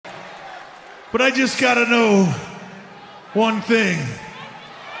But I just gotta know one thing.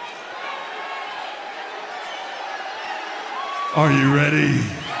 Are you ready?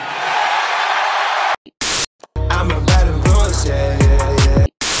 I'm a bad influence, yeah.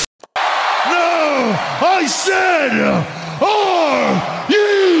 No! I said, are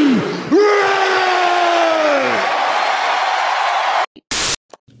you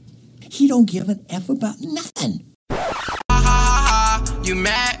ready? He don't give an F about nothing. You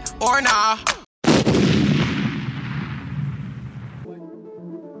mad or nah?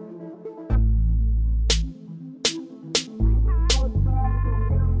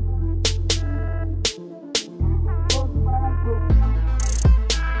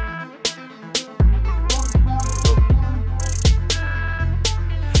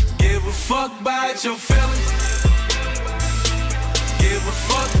 Give a fuck about your feelings. Give a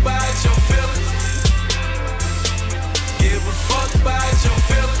fuck about your feelings. Give a fuck about your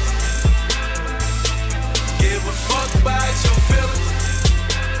feelings. Give a fuck about your feelings.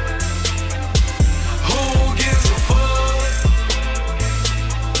 Who gives a fuck?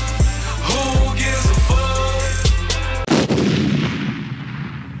 Who gives a fuck?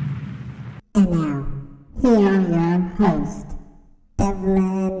 And now, here are your hosts,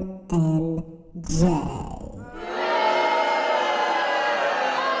 Devlin and Jay.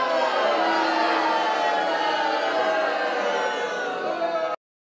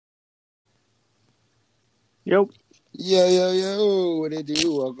 Yo, What it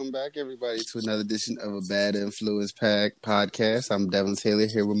do? Welcome back, everybody, to another edition of a Bad Influence podcast. I'm Devin Taylor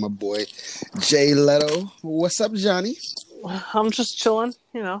here with my boy Jay Leto. What's up, Johnny? I'm just chilling.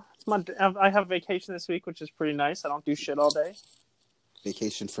 You know, I have vacation this week, which is pretty nice. I don't do shit all day.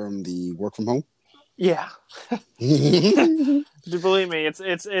 Vacation from the work from home? Yeah. Believe me, it's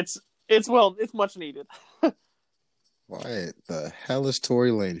much needed. Why the hell is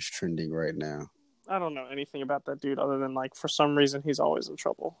Tory Lanez trending right now? I don't know anything about that dude other than for some reason he's always in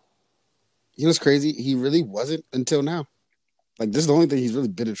trouble. You know what's crazy? He really wasn't until now. This is the only thing he's really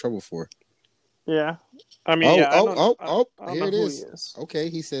been in trouble for. Yeah. I mean, here it is. is. Okay,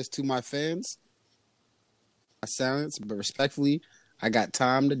 he says, to my fans, I silence, but respectfully, I got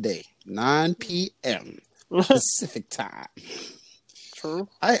time today. 9 p.m. Pacific time. True.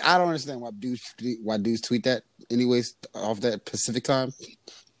 I don't understand why dudes tweet that anyways off that Pacific time.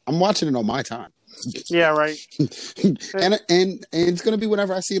 I'm watching it on my time. Yeah, right. and it's gonna be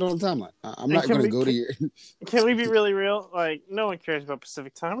whenever I see it on the timeline. I'm not gonna go to your. Can we be really real? No one cares about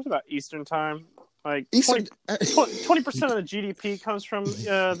Pacific time. It's about Eastern time. 20% of the GDP comes from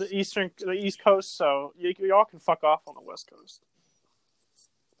the East Coast. So y'all can fuck off on the West Coast.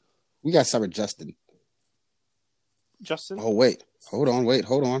 We got Cyber Justin. Justin? Oh wait, hold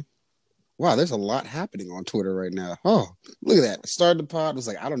on. Wow, there's a lot happening on Twitter right now. Oh, look at that. Started the pod, was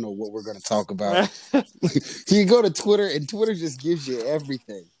I don't know what we're going to talk about. You go to Twitter, and Twitter just gives you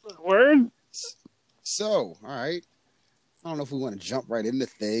everything. Word? So, all right. I don't know if we want to jump right into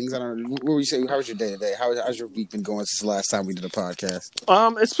things. I don't know. What were you saying? How was your day today? How's your week been going since the last time we did a podcast?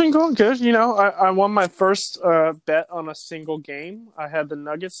 It's been going good. You know, I won my first bet on a single game. I had the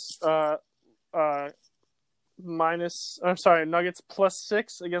Nuggets Nuggets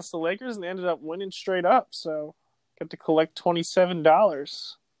 +6 against the Lakers, and they ended up winning straight up. So, got to collect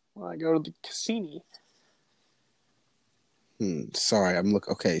 $27 when I go to the casino. Sorry, I'm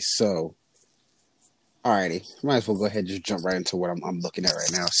looking. Okay, so, alrighty, might as well go ahead and just jump right into what I'm looking at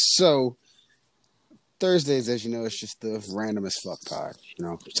right now. So, Thursdays, as you know, it's just the random as fuck pod. You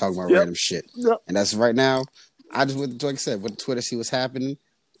know, talking about random shit, and that's right now. I just went, like I said, went to Twitter, see what's happening.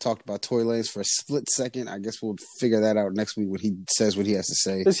 Talked about Tory Lanez for a split second. I guess we'll figure that out next week when he says what he has to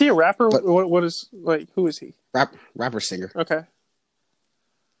say. Is he a rapper? But, what is who is he? Rapper singer. Okay.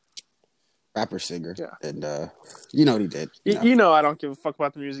 Rapper singer. Yeah. And you know what he did. You know I don't give a fuck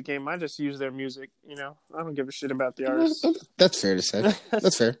about the music game. I just use their music. You know, I don't give a shit about the artists. That's fair to say.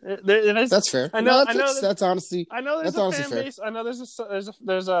 That's fair. That's fair. I know. That's honestly. I know there's a fan base. I know there's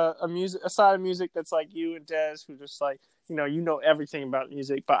a side of music that's like you and Des who just you know everything about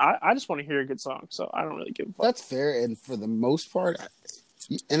music. But I just want to hear a good song, so I don't really give a fuck. That's fair, and for the most part,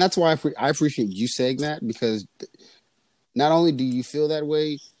 and that's why I appreciate you saying that, because not only do you feel that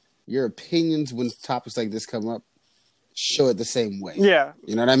way, your opinions when topics like this come up show it the same way. Yeah.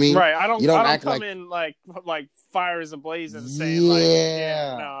 You know what I mean? Right. I don't act come in like fire is ablaze and saying no,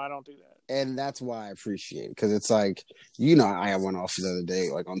 I don't do that. And that's why I appreciate it, because it's I went off the other day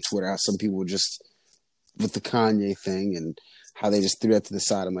on Twitter how some people just with the Kanye thing and how they just threw that to the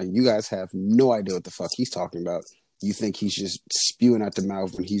side. I'm like, you guys have no idea what the fuck he's talking about. You think he's just spewing out the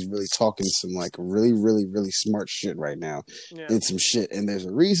mouth when he's really talking some really, really, really smart shit right now. Yeah. And some shit. And there's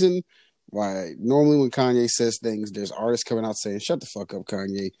a reason why normally when Kanye says things, there's artists coming out saying, "Shut the fuck up,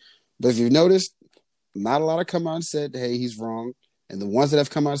 Kanye." But if you've noticed, not a lot have come out and said, "Hey, he's wrong." And the ones that have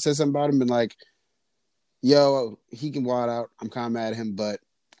come out and said something about him, been like, "Yo, he can wild out. I'm kind of mad at him, but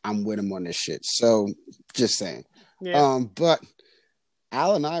I'm with him on this shit." So, just saying. Yeah. But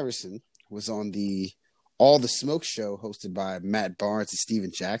Allen Iverson was on the All the Smoke show hosted by Matt Barnes and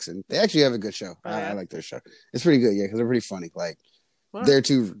Steven Jackson. They actually have a good show. I like their show. It's pretty good, yeah, because they're pretty funny. Like, they're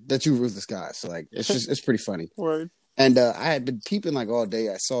two ruthless guys. So, like, it's pretty funny. Word. And I had been peeping like all day.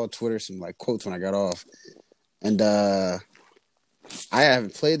 I saw on Twitter some like quotes when I got off, and I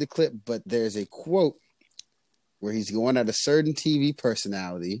haven't played the clip, but there's a quote where he's going at a certain TV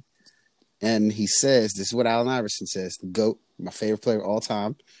personality, and he says, "This is what Allen Iverson says, the GOAT, my favorite player of all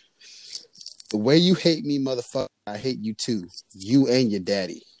time. The way you hate me, motherfucker, I hate you too. You and your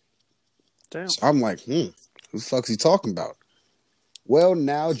daddy." Damn. So I'm like, who the fuck's he talking about? Well,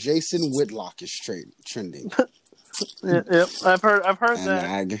 now Jason Whitlock is trending. Yep, I've heard And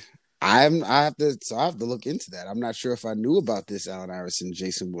that. I have to look into that. I'm not sure if I knew about this Allen Iverson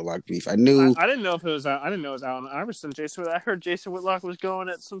Jason Whitlock beef. I knew I didn't know if it was. I didn't know it was Allen Iverson. I heard Jason Whitlock was going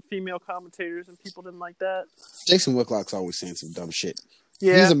at some female commentators, and people didn't like that. Jason Whitlock's always saying some dumb shit.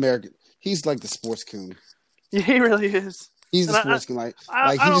 Yeah, He's American. He's like the sports coon. Yeah, he really is. He's the sports coon. Like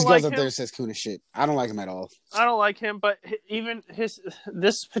he just goes up there and says coonish shit. I don't like him at all. I don't like him, but even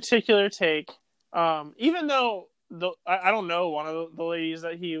this particular take, even though I don't know one of the ladies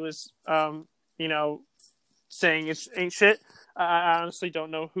that he was saying ain't shit. I honestly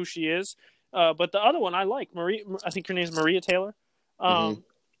don't know who she is. But the other one I like, Maria. I think her name's Maria Taylor.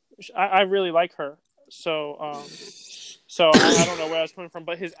 I really like her. So I don't know where I was coming from,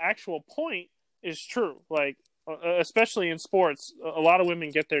 but his actual point is true. Like, especially in sports, a lot of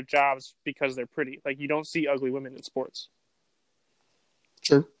women get their jobs because they're pretty. Like, you don't see ugly women in sports.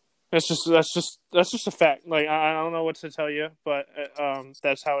 True. That's just a fact. Like, I don't know what to tell you, but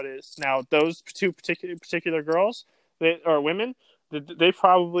that's how it is. Now, those two particular girls or women, they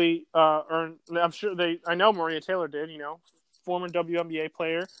probably earn. I'm sure I know Maria Taylor did. Former WNBA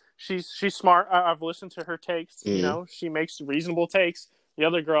player. She's smart. I've listened to her takes. Mm-hmm. She makes reasonable takes. The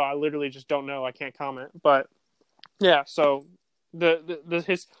other girl, I literally just don't know. I can't comment. But yeah, so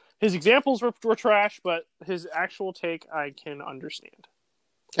his examples were trash, but his actual take I can understand.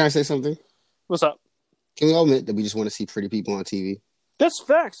 Can I say something? What's up? Can we all admit that we just want to see pretty people on TV? That's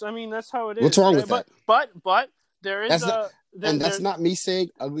facts. I mean, that's how it is. What's wrong with that? But there is that's not me saying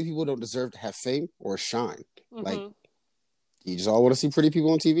ugly people don't deserve to have fame or shine. Mm-hmm. Like, you just all want to see pretty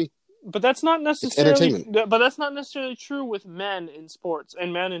people on TV. But that's not necessarily. It's entertainment. But that's not necessarily true with men in sports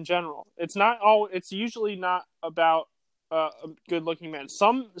and men in general. It's not all. It's usually not about good-looking men.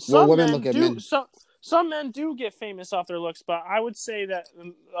 Some women men look at do. men. Some men do get famous off their looks, but I would say that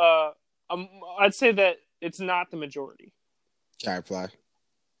I'd say that it's not the majority. Can I reply?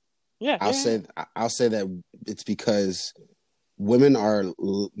 Yeah, I'll say that it's because women are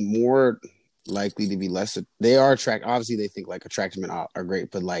more likely to be less. They are attractive. Obviously, they think like attractive men are great,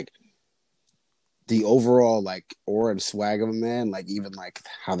 but like the overall like aura and swag of a man, like even like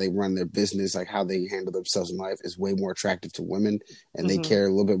how they run their business, like how they handle themselves in life, is way more attractive to women, and they care a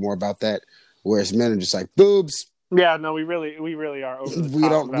little bit more about that. Whereas men are just like boobs. Yeah, no, we really are over the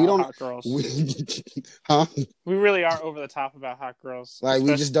top about hot girls. We really are over the top about hot girls. Like,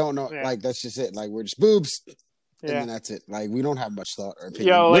 we just don't know. Yeah. Like, that's just it. Like, we're just boobs. And yeah. then that's it. Like, we don't have much thought or opinion.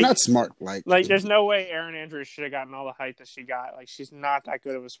 Yo, we're not smart. Like, there's no way Erin Andrews should have gotten all the hype that she got. Like, she's not that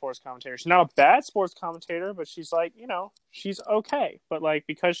good of a sports commentator. She's not a bad sports commentator, but she's like, she's okay. But, like,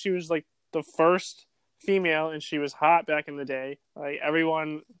 because she was, like, the first female and she was hot back in the day, like,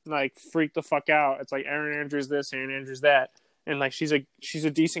 everyone, like, freaked the fuck out. It's like Erin Andrews this, Erin Andrews that. And, like, she's a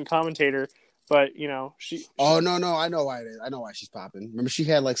decent commentator. But, she... Oh, no, I know why it is. I know why she's popping. Remember, she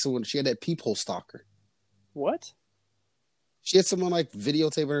had, like, she had that peephole stalker. What? She had someone like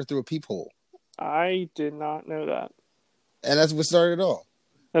videotaping her through a peephole. I did not know that. And that's what started it all.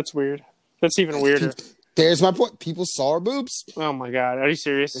 That's weird. That's even weirder. There's my point. People saw her boobs. Oh my god. Are you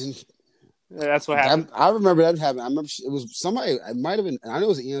serious? That's what happened. I remember that happening. I remember it was somebody. It might have been. I know it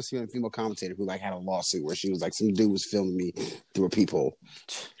was an ESPN female commentator who like had a lawsuit where she was like, some dude was filming me through a peephole.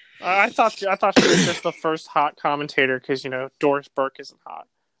 I thought she was just the first hot commentator because Doris Burke isn't hot.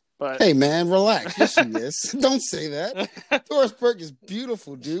 But... Hey, man, relax. Yes, she is. Don't say that. Doris Burke is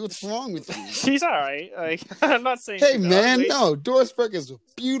beautiful, dude. What's wrong with you? She's all right. Like, I'm not saying. Hey, man, ugly. No. Doris Burke is a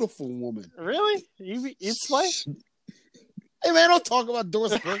beautiful woman. Really? It's like. Hey, man, don't talk about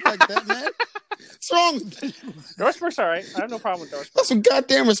Doris Burke like that, man. What's wrong with you? Doris Burke's all right. I have no problem with Doris Burke. That's some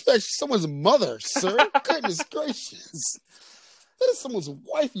goddamn respect. She's someone's mother, sir. Goodness gracious. That is someone's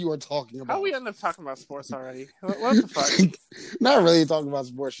wife you are talking about. How we end up talking about sports already? What the fuck? Not really talking about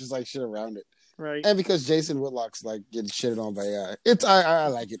sports, just like shit around it. Right. And because Jason Whitlock's like getting shitted on by I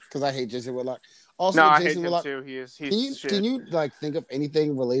like it because I hate Jason Whitlock. Also, No, I Jason hate him Whitlock, too. He's can you like think of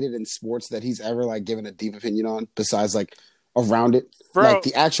anything related in sports that he's ever like given a deep opinion on besides like around it, Bro, like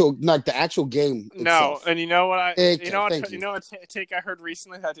the actual game itself? No, and you know what a take I heard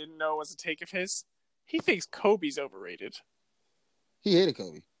recently that I didn't know was a take of his. He thinks Kobe's overrated. He hated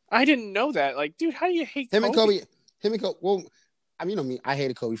Kobe. I didn't know that. Like, dude, how do you hate him Kobe? Him and Kobe. Well, I mean, I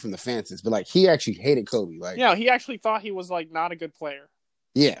hated Kobe from the fancies, but like he actually hated Kobe. Like, yeah, he actually thought he was like not a good player.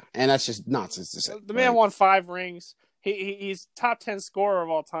 Yeah, and that's just nonsense to say. The man won 5 rings. He's top 10 scorer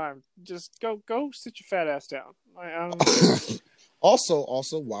of all time. Just go sit your fat ass down. Also,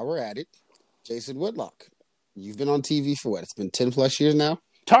 while we're at it, Jason Whitlock, you've been on TV for what? It's been 10 plus years now.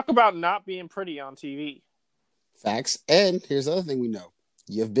 Talk about not being pretty on TV. Facts. And here's the other thing we know: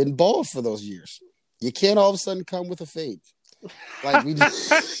 you've been bald for those years. You can't all of a sudden come with a fade. Like we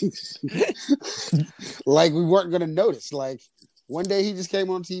like we weren't gonna notice. Like one day he just came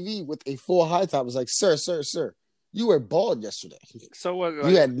on TV with a full high top. It was like, sir, you were bald yesterday. So what?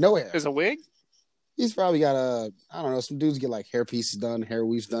 You had no hair. Is a wig? He's probably got I don't know. Some dudes get like hair pieces done, hair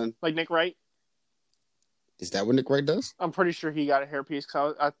weaves done. Like Nick Wright. Is that what Nick Wright does? I'm pretty sure he got a hair piece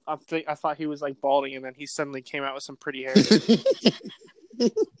because I thought he was like balding, and then he suddenly came out with some pretty hair.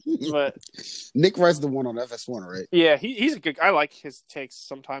 But Nick Wright's the one on FS1, right? Yeah, he's a good. I like his takes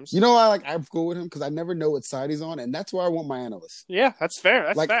sometimes. You know, I'm cool with him because I never know what side he's on, and that's where I want my analyst. Yeah, that's fair.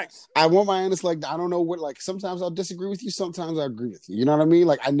 That's like, facts. I want my analyst like I don't know what like. Sometimes I'll disagree with you. Sometimes I agree with you. You know what I mean?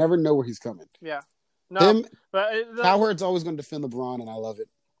 Like I never know where he's coming. Yeah. No, but Howard's always going to defend LeBron, and I love it.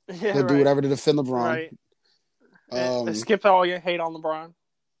 Yeah, He'll do whatever to defend LeBron. Right. Skip all your hate on LeBron.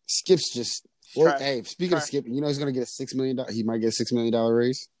 Skip's just. Well, hey, speaking of Skip, you know he's going to get a $6 million. He might get a $6 million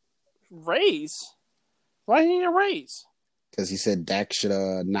raise. Raise? Why didn't he a raise? Because he said Dak should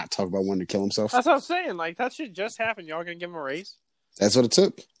not talk about wanting to kill himself. That's what I'm saying. Like that shit just happened. Y'all gonna give him a raise? That's what it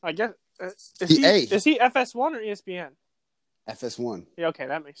took. I guess. Is he FS1 or ESPN? FS1. Yeah. Okay,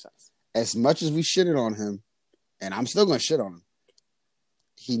 that makes sense. As much as we shitted on him, and I'm still going to shit on him,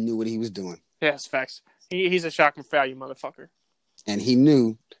 he knew what he was doing. Yes, facts. He's a shock and value motherfucker. And he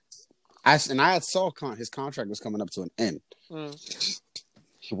knew. I saw his contract was coming up to an end. It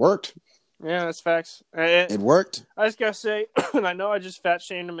worked. Yeah, that's facts. It worked. I just gotta say, and I know I just fat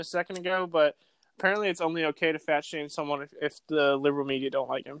shamed him a second ago, but apparently it's only okay to fat shame someone if the liberal media don't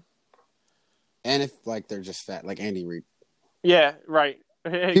like him. And if like they're just fat, like Andy Reid. Yeah, right.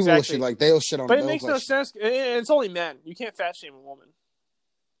 Exactly. People will shit like they'll shit on. But it makes no sense. It's only men. You can't fat shame a woman.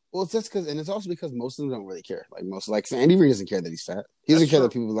 Well, it's just because, and it's also because most of them don't really care. Like Andy Reid doesn't care that he's fat. He doesn't care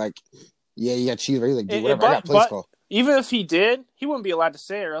that people like, yeah, you got cheese. He's like, dude, whatever. I got place call. Even if he did, he wouldn't be allowed to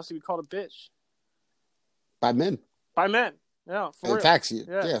say it, or else he'd be called a bitch. By men. Yeah, for real. Facts.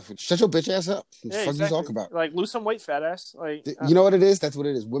 Yeah. Shut your bitch ass up. What the fuck you talking about? Like, lose some weight, fat ass. Like, you know what it is? That's what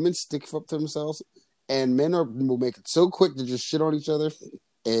it is. Women stick up to themselves, and men will make it so quick to just shit on each other.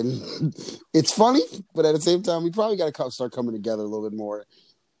 And it's funny, but at the same time, we probably got to start coming together a little bit more.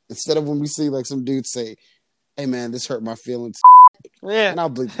 Instead of when we see like some dudes say, "Hey man, this hurt my feelings," yeah, and I'll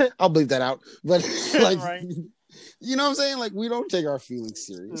bleep that out. But like, right. You know what I'm saying? Like, we don't take our feelings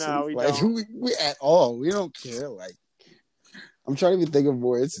seriously. No, we like, don't. We at all. We don't care. Like, I'm trying to even think of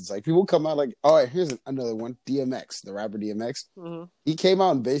more instances. Like, people come out like, all right, here's another one. DMX, the rapper DMX. Mm-hmm. He came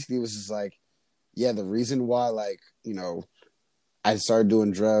out and basically was just like, yeah, the reason why, like, you know, I started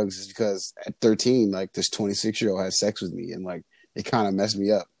doing drugs is because at 13, like, this 26-year-old had sex with me, and like, it kind of messed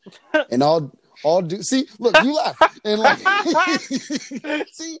me up. And all dudes, see, look, you laugh, and like,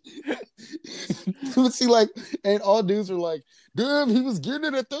 see, like, and all dudes are like, damn, he was getting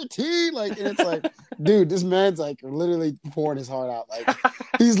it at 13, like, and it's like, dude, this man's like literally pouring his heart out, like,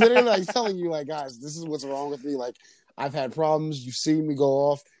 he's literally like telling you, like, guys, this is what's wrong with me, like, I've had problems, you've seen me go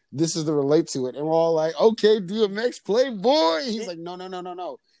off, this is the relate to it, and we're all like, okay, DMX, playboy. He's like,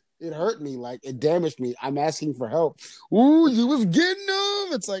 no. It hurt me, like it damaged me. I'm asking for help. Ooh, you was getting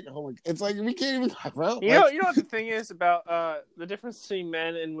them. It's like, oh my, it's like we can't even have help. You know what the thing is about the difference between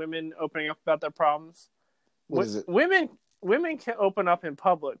men and women opening up about their problems. What is it? Women can open up in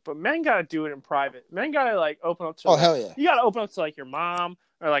public, but men gotta do it in private. Men gotta like open up to. Hell yeah! You gotta open up to like your mom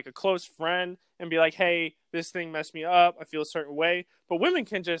or like a close friend and be like, "Hey, this thing messed me up. I feel a certain way." But women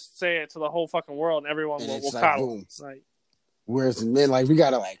can just say it to the whole fucking world, and everyone will like, coddle. Boom. Like, whereas men, like, we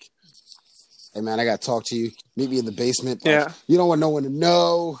gotta like, hey man, I gotta talk to you. Meet me in the basement. Like, yeah, you don't want no one to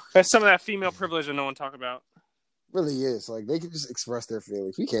know. That's some of that female privilege that no one talk about. Really is. Like, they can just express their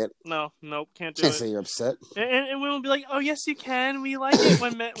feelings. We can't. No, nope, can't do Can't it. say you're upset. And women will be like, "Oh, yes, you can. We like it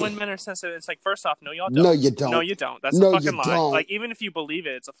when men are sensitive." It's like, first off, no, y'all don't. No, you don't. No, you don't. That's No, a fucking you lie. don't. Like, even if you believe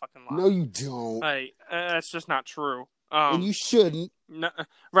it, it's a fucking lie. No, you don't. Like, that's just not true. And you shouldn't. No,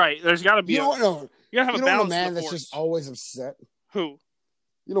 right? There's got to be. You don't know. You gotta have You a don't want balance. a man in the that's force. just always upset. Who?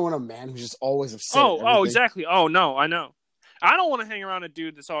 You don't want a man who's just always upset. Oh, exactly. Oh no, I know. I don't want to hang around a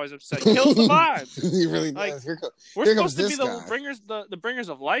dude that's always upset. It kills the vibe. He really Like, does. We're here supposed comes to be this guy. the bringers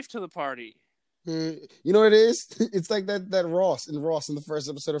of life to the party. You know what it is? It's like that Ross in the first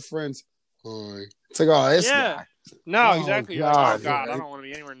episode of Friends. It's like, oh, this guy. No, Oh, exactly. God, Like, oh God, right? I don't want to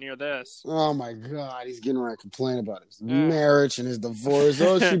be anywhere near this. Oh my God, he's getting around complaining about his Yeah. marriage and his divorce.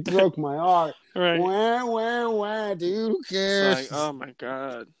 Oh, she broke my heart. Right. Wah, dude, who cares? It's like, oh my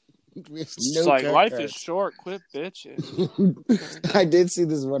God. It's It's like, life is short. Quit bitching. I did see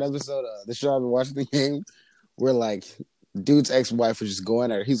this one episode of the show I've been watching the game where like dude's ex-wife was just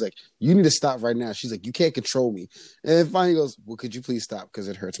going at her. He's like, you need to stop right now. She's like, you can't control me. And then finally he goes, well, could you please stop? Because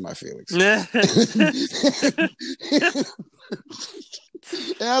it hurts my feelings. And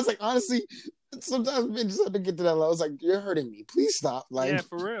I was like, honestly, sometimes men just have to get to that level. I was like, you're hurting me. Please stop. Like, yeah,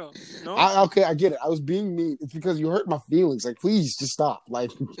 for real. No. okay, I get it. I was being mean. It's because you hurt my feelings. Like, please just stop.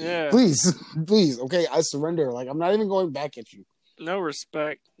 Like, Yeah. please. Okay, I surrender. Like, I'm not even going back at you. No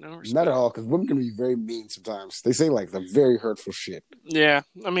respect. No respect. Not at all, because women can be very mean sometimes. They say like the very hurtful shit. Yeah,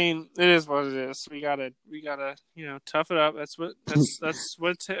 I mean, it is what it is. We gotta, tough it up. That's what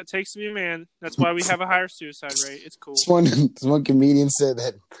it takes to be a man. That's why we have a higher suicide rate. It's cool. This one comedian said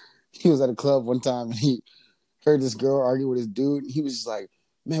that he was at a club one time and he heard this girl argue with his dude. He was just like,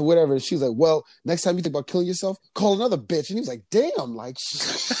 man, whatever. And she was like, well, next time you think about killing yourself, call another bitch. And he was like, damn, like.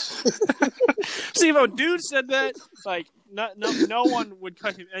 See, if a dude said that, like, no one would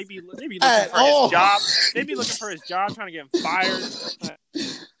cut him. Maybe looking for At his all. job. Maybe looking for his job, trying to get him fired.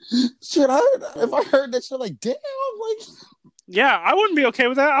 Shit, if I heard that shit, like, damn, like. Yeah, I wouldn't be okay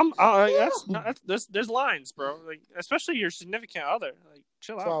with that. There's lines, bro. Like, especially your significant other. Like,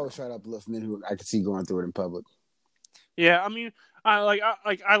 chill out. So I always try to uplift men who I could see going through it in public. Yeah, I mean,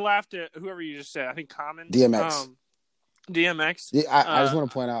 I laughed at whoever you just said. I think Common. DMX. DMX. Yeah, I just want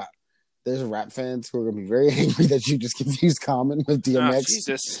to point out, there's rap fans who are going to be very angry that you just confused Common with DMX.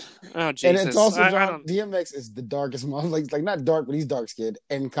 Oh, Jesus. And it's also DMX is the darkest mom, like not dark, but he's dark skinned,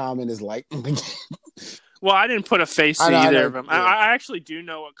 and Common is light. Well, I didn't put a face to either of them. Yeah. I actually do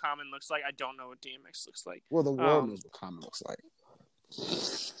know what Common looks like. I don't know what DMX looks like. Well, the world knows what Common looks like.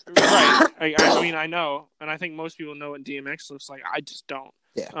 Right. I mean, I know, and I think most people know what DMX looks like. I just don't.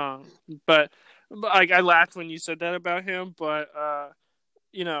 Yeah. But like, I laughed when you said that about him. But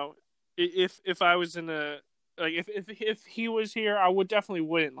if I was in a like, if he was here, I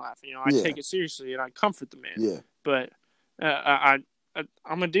wouldn't laugh. I'd take it seriously and I'd comfort the man. Yeah. But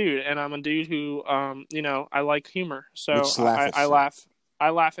I'm a dude, and I'm a dude who I like humor, so I laugh. I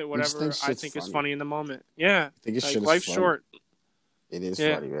laugh at whatever I think is funny in the moment. Yeah, I think it's life's short. It is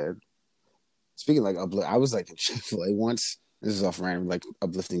funny, man. Speaking of, like, I was like in Chick-fil-A once. This is off random, like,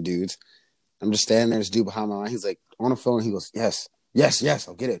 uplifting dudes. I'm just standing there, this dude behind my line. He's like on the phone. He goes, yes,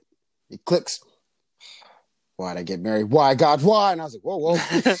 I'll get it. He clicks. Why'd I get married? Why, God, why? And I was like, whoa.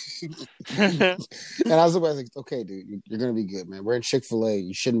 And I was like, okay, dude, you're going to be good, man. We're in Chick-fil-A.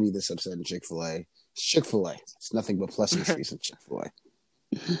 You shouldn't be this upset in Chick-fil-A. It's Chick-fil-A. It's nothing but pleasantries in Chick-fil-A.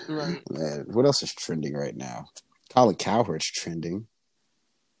 Right. Man, what else is trending right now? Colin Cowherd's trending.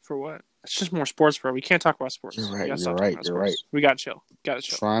 For what? It's just more sports, bro. We can't talk about sports. You're right. We got to chill.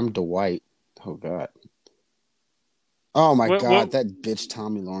 Prime Dwight. Oh, God. Oh, my God. That bitch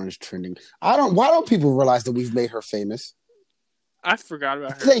Tommy Lawrence trending. Why don't people realize that we've made her famous? I forgot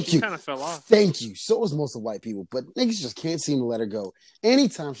about her. Thank you. She kind of fell off. Thank you. So is most of white people. But niggas just can't seem to let her go.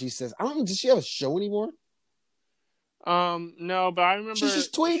 Anytime she says, does she have a show anymore? No, but I remember she's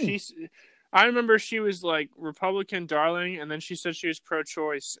just tweeting. I remember she was like Republican darling, and then she said she was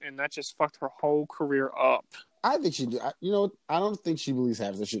pro-choice, and that just fucked her whole career up. I think she do. I don't think she believes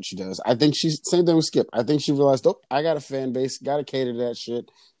half the shit she does. I think she's same thing with Skip. I think she realized, I got a fan base, got to cater to that shit,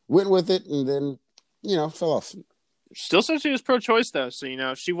 went with it, and then, fell off. Still said she was pro-choice though, so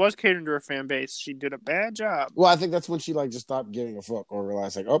she was catering to her fan base. She did a bad job. Well, I think that's when she just stopped giving a fuck or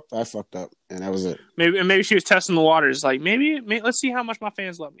realized I fucked up, and that was it. Maybe she was testing the waters. Like maybe let's see how much my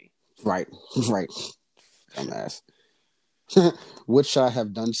fans love me. Right. Dumbass. What should I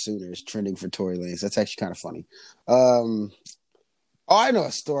have done sooner is trending for Tory Lanez. That's actually kind of funny. I know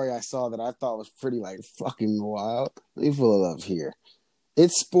a story I saw that I thought was pretty fucking wild. Let me pull it up here.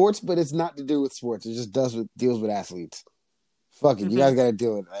 It's sports, but it's not to do with sports. It just deals with athletes. Fuck it. You guys got to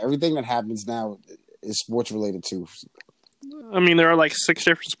deal with it. Everything that happens now, is sports related too. I mean, there are like 6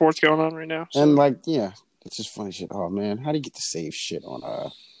 different sports going on right now. So. And like, yeah, it's just funny shit. Oh man, how do you get to save shit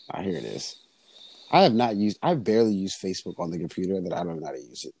on here it is. I've barely used Facebook on the computer that I don't know how to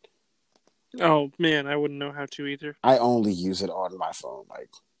use it. Oh man, I wouldn't know how to either. I only use it on my phone, like.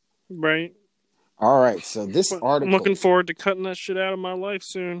 Right. All right, so this article. I'm looking forward to cutting that shit out of my life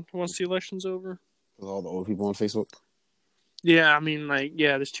soon once the election's over. With all the old people on Facebook? Yeah, I mean, like,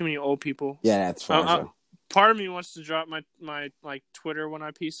 there's too many old people. Yeah, that's fine. Part of me wants to drop my like Twitter when I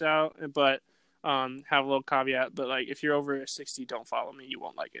peace out, but have a little caveat. But like, if you're over 60, don't follow me. You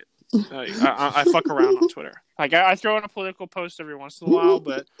won't like it. I fuck around on Twitter. Like, I throw in a political post every once in a while,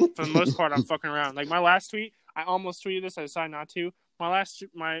 but for the most part, I'm fucking around. Like my last tweet, I almost tweeted this. I decided not to.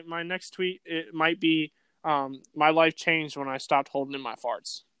 My next tweet, it might be my life changed when I stopped holding in my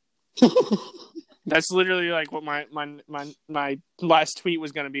farts. That's literally like what my last tweet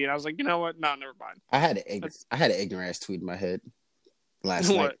was gonna be, and I was like, you know what? No, never mind. I had an ignorant ass tweet in my head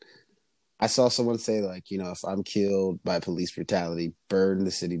last night. I saw someone say like, you know, if I'm killed by police brutality, burn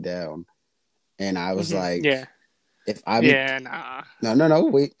the city down, and I was like, yeah. If I'm nah.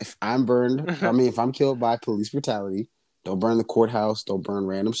 Wait. If I'm burned, I mean, if I'm killed by police brutality, don't burn the courthouse. Don't burn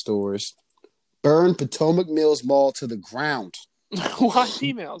random stores. Burn Potomac Mills Mall to the ground. Why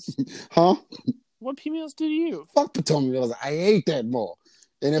females? Huh? What females do to you? Fuck Potomac Mills. I hate that mall.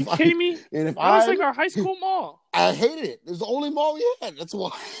 And if you kidding me? And if that was like our high school mall. I hated it. It was the only mall we had. That's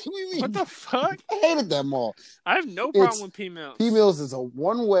why. What the fuck? I hated that mall. I have no problem with P-Mills. P-Mills is a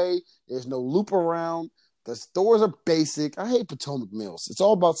one-way. There's no loop around. The stores are basic. I hate Potomac Mills. It's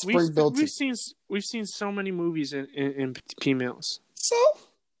all about Springfield. We've seen so many movies in P-Mills. So?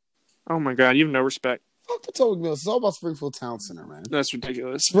 Oh my god, you have no respect. Fuck Potomac Mills. It's all about Springfield Town Center, man. That's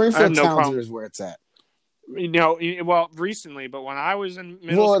ridiculous. Springfield Town Center is where it's at. You know, well, recently, but when I was in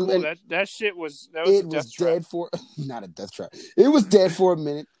middle school, that shit was a death trap. Dead for not a death trap. It was dead for a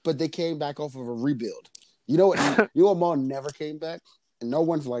minute, but they came back off of a rebuild. You know what? You know what mall never came back? And no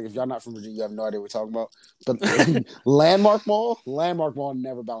one's like, if y'all not from Virginia, you have no idea what we're talking about. But Landmark Mall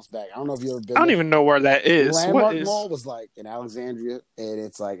never bounced back. I don't know if you ever been. I don't even know where that is. Landmark Mall was like in Alexandria, and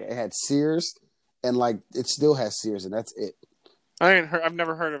it's like it had Sears, and like it still has Sears, and that's it. I've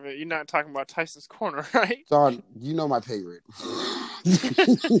never heard of it. You're not talking about Tyson's Corner, right? John, you know my pay rate.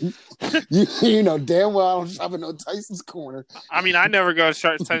 you know damn well I don't shop at no Tyson's Corner. I mean, I never go to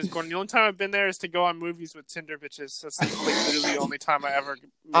Tyson's Corner. The only time I've been there is to go on movies with Tinder bitches. That's like literally the only time I ever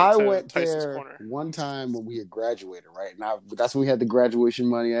went Tyson's there Corner. One time when we had graduated, right? Now that's when we had the graduation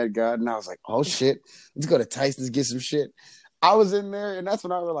money I had got, and I was like, oh shit, let's go to Tyson's get some shit. I was in there, and that's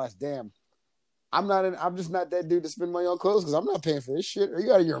when I realized, damn. I'm just not that dude to spend money on clothes because I'm not paying for this shit. Are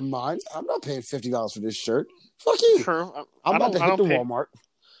you out of your mind? I'm not paying $50 for this shirt. Fuck you. True. I'm about to hit the Walmart.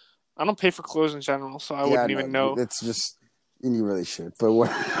 I don't pay for clothes in general, so I wouldn't even know. It's just, you really should, but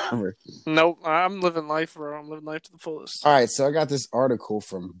whatever. Nope. I'm living life, bro. I'm living life to the fullest. All right, so I got this article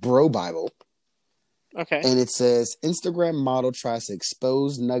from Bro Bible. Okay. And it says, Instagram model tries to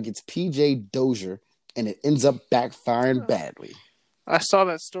expose Nuggets PJ Dozier, and it ends up backfiring badly. I saw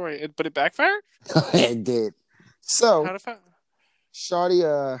that story, but it backfired? It did. So, Shawty,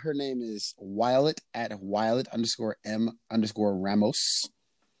 her name is Violet at Violet_M_Ramos.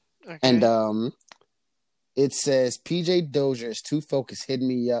 Okay. And it says, PJ Dozier is too focused hitting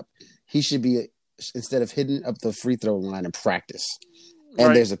me up. He should be, instead of hitting up the free throw line in practice.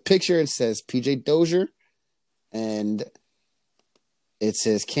 And there's a picture, it says PJ Dozier, and it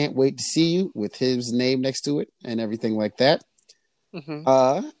says, can't wait to see you, with his name next to it and everything like that.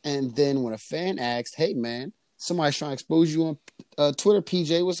 Mm-hmm. And then when a fan asked, hey man, somebody's trying to expose you on Twitter,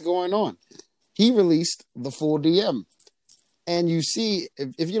 PJ, what's going on? He released the full DM. And you see,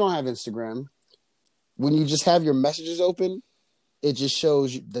 if you don't have Instagram, when you just have your messages open, it just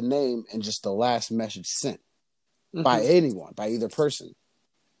shows you the name and just the last message sent by anyone, by either person.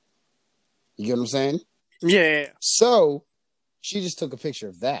 You get what I'm saying? Yeah. So she just took a picture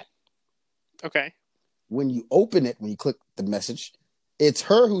of that. Okay. When you open it, when you click the message, it's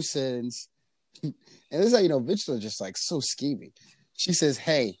her who sends, and this is how you know bitches are just like so skeevy. She says,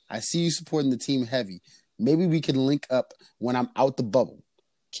 hey, I see you supporting the team heavy. Maybe we can link up when I'm out the bubble.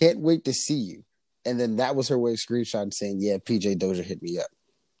 Can't wait to see you. And then that was her way of screenshotting saying, yeah, PJ Dozier hit me up.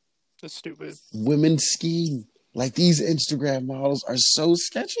 That's stupid. Women scheme. Like, these Instagram models are so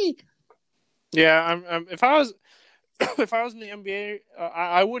sketchy. Yeah, if I was in the NBA,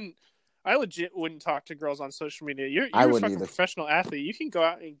 I legit wouldn't talk to girls on social media. You're a fucking professional athlete. You can go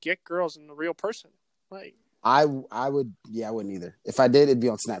out and get girls in the real person. Like, I wouldn't either. If I did, it'd be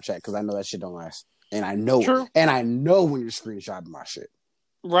on Snapchat because I know that shit don't last. And I know when you're screenshotting my shit.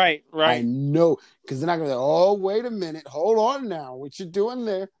 Right. I know, because they're not gonna be like, oh, wait a minute, hold on now, what you doing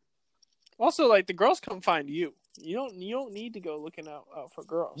there? Also, like, the girls come find you. You don't need to go looking out for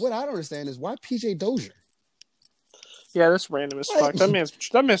girls. What I don't understand is why PJ Dozier? Yeah, that's random as fuck. That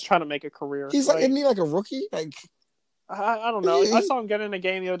man's trying to make a career. He's like, isn't he like a rookie? Like, I don't know. I saw him get in a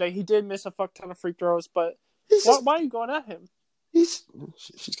game the other day. He did miss a fuck ton of free throws, but why are you going at him? She's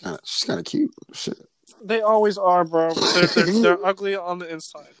kind of cute. Shit. They always are, bro. They're ugly on the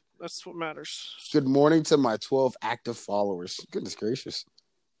inside. That's what matters. Good morning to my 12 active followers. Goodness gracious.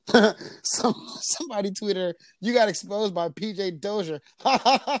 Somebody tweeted, "You got exposed by PJ Dozier." That's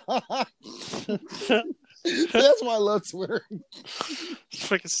why I love Twitter. It's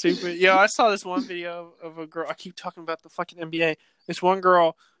freaking stupid. Yo, I saw this one video of a girl. I keep talking about the fucking NBA. This one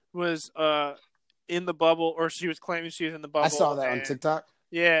girl was in the bubble, or she was claiming she was in the bubble. I saw that on TikTok.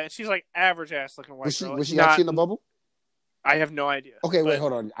 Yeah, she's like average ass looking white girl. Was she actually in the bubble? I have no idea. Okay, wait,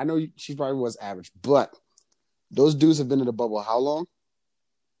 hold on. I know she probably was average, but those dudes have been in the bubble how long?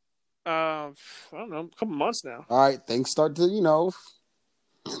 I don't know, a couple months now. All right, things start to,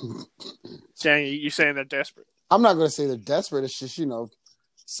 Dang, you saying they're desperate? I'm not going to say they're desperate. It's just,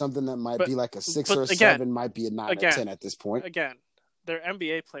 something that might be like a 6 or a 7 might be a 9 or 10 at this point. Again, they're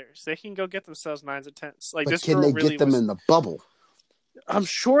NBA players. They can go get themselves 9s and 10s. Like, but this can girl they really get them in the bubble? I'm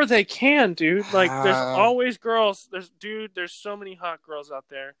sure they can, dude. Like, there's always girls. There's so many hot girls out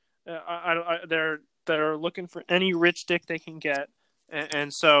there. They're looking for any rich dick they can get,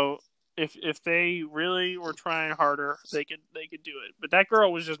 and so if they really were trying harder, they could do it. But that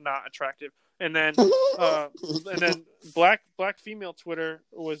girl was just not attractive. And then black female Twitter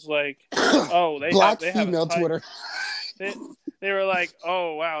was like, oh, they have a type. Twitter. They were like,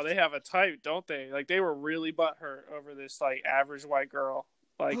 oh wow, they have a type, don't they? Like, they were really butthurt over this like average white girl.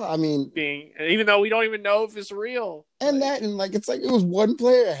 Like, I mean, even though we don't even know if it's real. And it's like it was one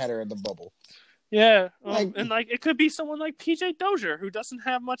player that had her in the bubble. Yeah, and it could be someone like PJ Dozier who doesn't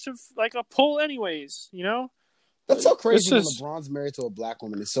have much of like a pull, anyways. That's so crazy when LeBron's married to a black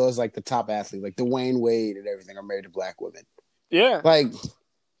woman, and so is like the top athlete, like Dwayne Wade and everything, are married to black women. Yeah,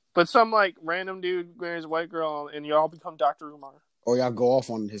 but some like random dude marries a white girl, and y'all become Dr. Umar. Or y'all go off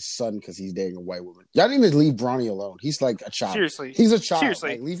on his son because he's dating a white woman. Y'all need to leave Bronny alone. He's like a child. Seriously, he's a child.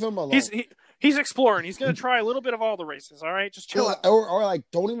 Seriously, like, leave him alone. He's exploring. He's gonna try a little bit of all the races. All right, just chill out. Or like,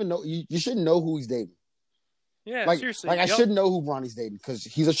 don't even know. You shouldn't know who he's dating. Yeah, like, seriously. Like, I shouldn't know who Bronny's dating because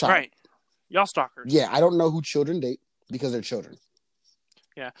he's a child. Right. Y'all stalkers. Yeah, I don't know who children date because they're children.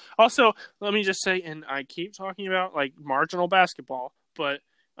 Yeah. Also, let me just say, and I keep talking about like marginal basketball, but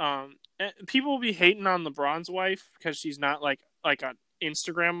people will be hating on LeBron's wife because she's not like an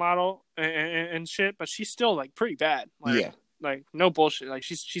Instagram model and shit, but she's still like pretty bad. Like, like, no bullshit. Like,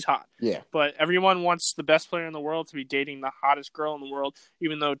 she's hot. Yeah. But everyone wants the best player in the world to be dating the hottest girl in the world,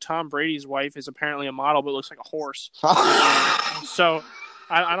 even though Tom Brady's wife is apparently a model but looks like a horse. So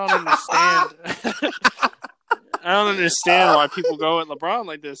I don't understand. I don't understand why people go at LeBron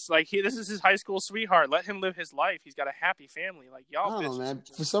like this. Like, this is his high school sweetheart. Let him live his life. He's got a happy family. Like, y'all. I don't know, man.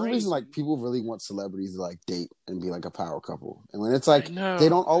 For some reason, like, people really want celebrities to like date and be like a power couple, and when it's like they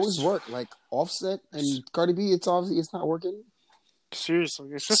don't always work. Like Offset and Cardi B, it's not working.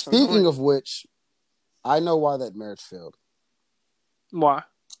 Seriously, it's just speaking annoying. Of which, I know why that marriage failed. Why?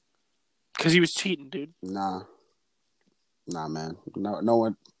 Because he was cheating, dude. Nah, man. No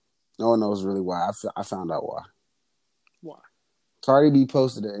one knows really why. I found out why. Why? Cardi B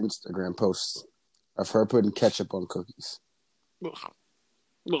posted an Instagram post of her putting ketchup on cookies.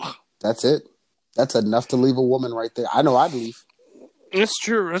 Ugh. That's it. That's enough to leave a woman right there. I know I'd leave. That's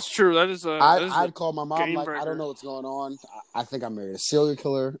true. That is a. I'd call my mom like, I don't know what's going on. I think I married a serial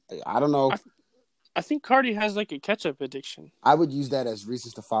killer. I don't know. I think Cardi has like a ketchup addiction. I would use that as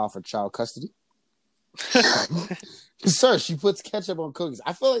reasons to file for child custody. Sir, she puts ketchup on cookies.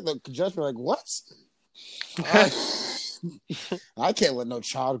 I feel like the judge be like, what? I can't let no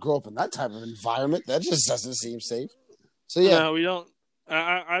child grow up in that type of environment. That just doesn't seem safe. So yeah, no, we don't.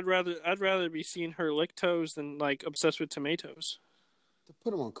 I'd rather be seeing her lick toes than like obsessed with tomatoes. To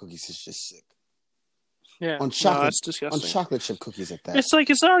put them on cookies is just sick. Yeah, on chocolate, that's disgusting. On chocolate chip cookies at that. It's like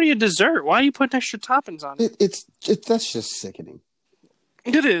it's already a dessert. Why are you putting extra toppings on it? That's just sickening.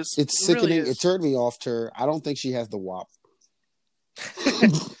 It is. It's sickening. Really is. It turned me off to her. I don't think she has the WAP.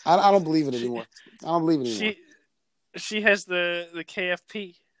 I don't believe it anymore. She has the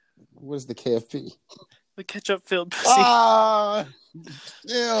KFP. What is the KFP? The ketchup filled pussy.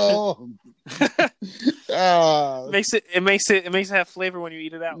 Ew. It makes it have flavor when you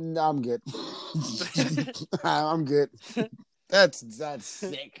eat it out. No, I'm good. I'm good. That's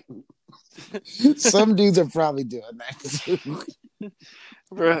sick. Some dudes are probably doing that too.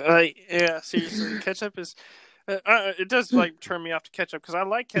 Bro, like, yeah, seriously, ketchup is. It does like turn me off to ketchup because I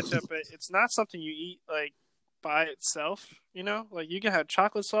like ketchup, but it's not something you eat like by itself. You know, like you can have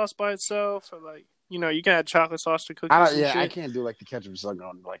chocolate sauce by itself, or like you can add chocolate sauce to cookies. I can't do like the ketchup just like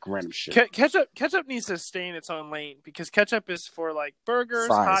on like random shit. Ketchup needs to stay in its own lane because ketchup is for like burgers,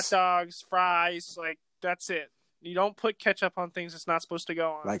 hot dogs, fries. Like that's it. You don't put ketchup on things it's not supposed to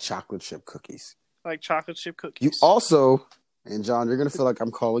go on. Like chocolate chip cookies. You also. And John, you're gonna feel like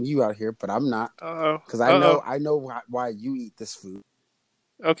I'm calling you out here, but I'm not. Because I know why you eat this food.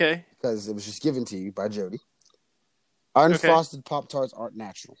 Okay. Because it was just given to you by Jody. Unfrosted Pop-Tarts aren't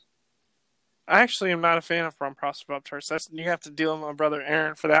natural. I actually am not a fan of unfrosted Pop-Tarts. You have to deal with my brother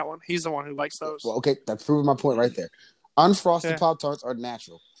Aaron for that one. He's the one who likes those. Well, okay, that's proving my point right there. Unfrosted Pop-Tarts are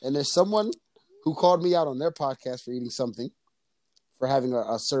natural, and there's someone who called me out on their podcast for eating something, for having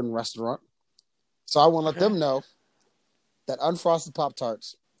a certain restaurant. So I want to let them know that unfrosted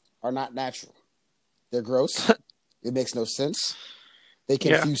Pop-Tarts are not natural. They're gross. It makes no sense. They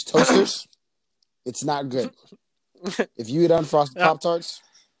confuse toasters. It's not good. If you eat unfrosted Pop-Tarts,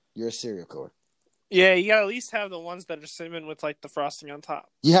 you're a serial killer. Yeah, you gotta at least have the ones that are cinnamon with like the frosting on top.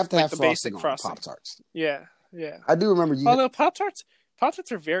 You have to like have the frosting basic on frosting. Pop-Tarts. Yeah. I do remember you. Although Pop-Tarts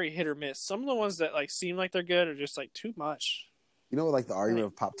are very hit or miss. Some of the ones that like seem like they're good are just like too much. You know what like the argument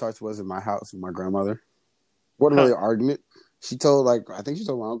of Pop-Tarts was in my house with my grandmother? What really an argument? She told I think she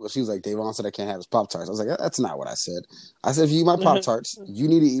told my uncle, she was like, Davon said I can't have his Pop-Tarts. I was like, that's not what I said. I said, if you eat my Pop-Tarts, you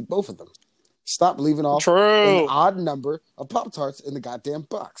need to eat both of them. Stop leaving off an odd number of Pop-Tarts in the goddamn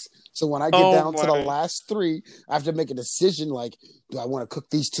box. So when I get down to the last 3, I have to make a decision like, do I want to cook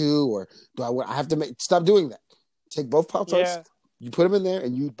these 2 or I have to stop doing that. Take both Pop-Tarts, you put them in there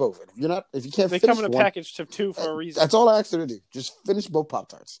and you eat both. If you can't finish they come in a one, package of 2 for a reason. That's all I asked her to do. Just finish both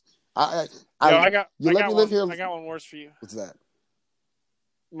Pop-Tarts. I got one worse for you. What's that?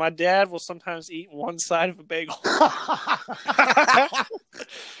 My dad will sometimes eat one side of a bagel.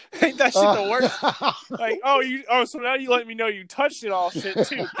 Ain't that shit the worst? Like, so now you let me know you touched it all shit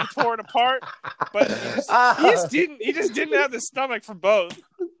too. You tore it apart. But he just didn't have the stomach for both.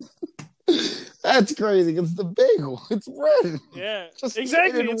 That's crazy. It's the bagel. It's bread. Yeah.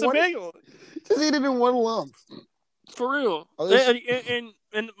 Exactly. It's a bagel. Just eat it in one lump. For real.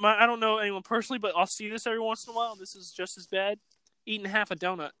 And I don't know anyone personally, but I'll see this every once in a while. This is just as bad. Eating half a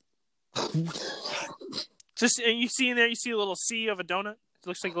donut. And you see in there, you see a little C of a donut. It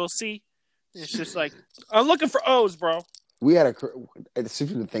looks like a little C. It's just like, I'm looking for O's, bro. We had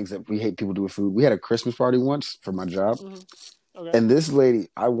speaking of the things that we hate people do with food, we had a Christmas party once for my job. Mm-hmm. Okay. And this lady,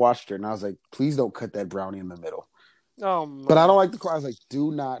 I watched her and I was like, please don't cut that brownie in the middle. Oh, man. But I don't like the cry. I was like,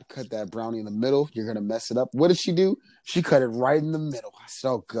 do not cut that brownie in the middle. You're going to mess it up. What did she do? She cut it right in the middle. I said,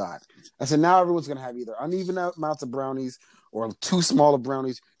 oh, God. I said, now everyone's going to have either uneven amounts of brownies or too small of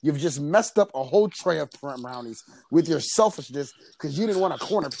brownies. You've just messed up a whole tray of brownies with your selfishness because you didn't want a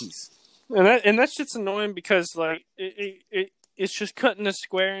corner piece. And that shit's annoying because, like, it's just cutting a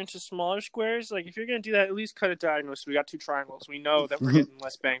square into smaller squares. Like, if you're going to do that, at least cut it diagonal so we got 2 triangles. We know that we're getting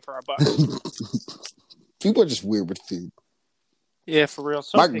less bang for our buck. People are just weird with food. Yeah, for real.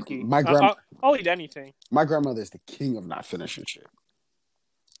 So picky. I'll eat anything. My grandmother is the king of not finishing shit.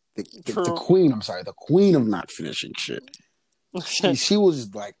 The queen, I'm sorry, the queen of not finishing shit. She will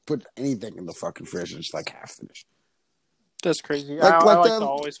just, like, put anything in the fucking fridge and just, like, half finish. That's crazy. I like to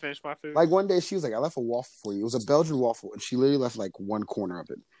always finish my food. Like, one day she was like, I left a waffle for you. It was a Belgian waffle, and she literally left, like, one corner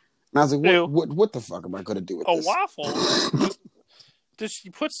of it. And I was like, what the fuck am I going to do with this? A waffle? Did she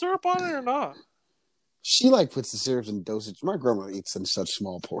put syrup on it or not? She, like, puts the syrups in dosage. My grandma eats in such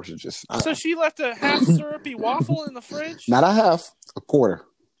small portions. So she left a half syrupy waffle in the fridge? Not a half, a quarter.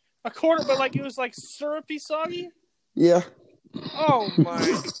 A quarter, but, like, it was, like, syrupy soggy? Yeah. Oh,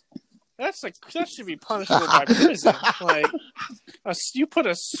 my... That should be punishable by prison. Like, you put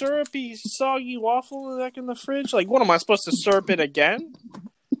a syrupy, soggy waffle back in the fridge? Like, what am I supposed to syrup it again?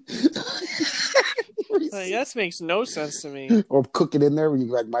 Like, that makes no sense to me. Or cook it in there when you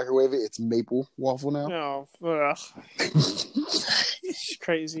like microwave it. It's maple waffle now. No, it's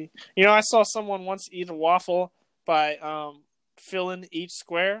crazy. You know, I saw someone once eat a waffle by filling each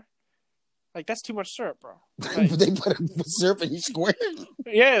square. Like, that's too much syrup, bro. Like, they put syrup in each square?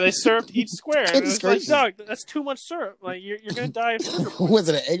 Yeah, they syruped each square. And it's like, dog, that's too much syrup. Like, you're going to die of sugar. Was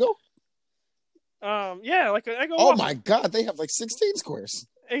it an Eggo? Yeah, like an Eggo Oh, waffle. my God. They have, like, 16 squares.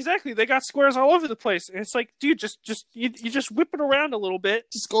 Exactly. They got squares all over the place. And it's like, dude, you just whip it around a little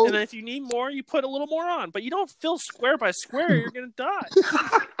bit. Just go. And then if you need more, you put a little more on. But you don't fill square by square. You're going to die.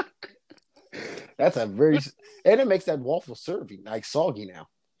 That's a very... And it makes that waffle syrupy, like soggy now.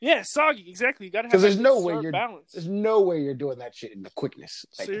 Yeah, soggy. Exactly. You got to have Because there's no way balance. There's no way you're doing that shit in the quickness.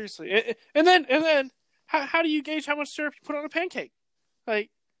 Like, seriously. And then, how do you gauge how much syrup you put on a pancake? Like,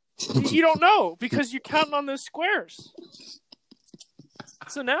 you don't know because you're counting on those squares.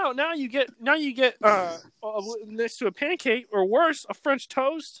 So now you get next to a pancake or worse, a French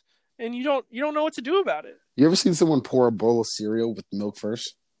toast, and you don't know what to do about it. You ever seen someone pour a bowl of cereal with milk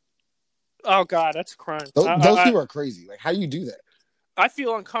first? Oh God, that's a crime. Those people are crazy. Like, how do you do that? I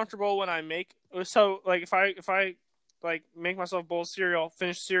feel uncomfortable when I make like if I like make myself a bowl of cereal,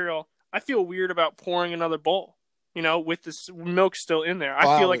 finish cereal, I feel weird about pouring another bowl. With this milk still in there.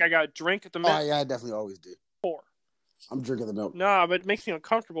 I feel like I got to drink the milk. Oh yeah, I definitely always do. Pour. I'm drinking the milk. Nah, but it makes me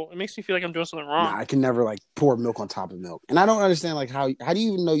uncomfortable. It makes me feel like I'm doing something wrong. Nah, I can never like pour milk on top of milk, and I don't understand like how do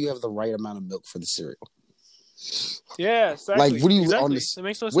you even know you have the right amount of milk for the cereal? Yeah, exactly. Like, what do you exactly. on this? It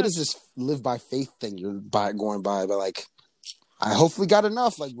makes no sense. What is this live by faith thing you're going by? But like, I hopefully got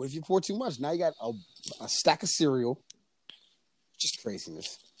enough. Like, what if you pour too much? Now you got a stack of cereal. Just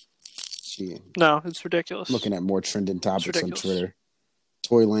craziness. No, it's ridiculous. Looking at more trending topics on Twitter.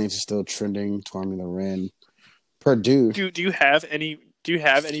 Toy Lanes is still trending. Formula Ren. Purdue. Do you have any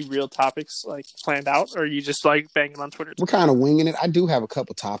real topics like planned out, or are you just like banging on Twitter? We're kind of winging it. I do have a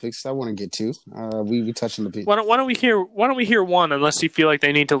couple topics I want to get to. We touched on the people. Why don't we hear one, unless you feel like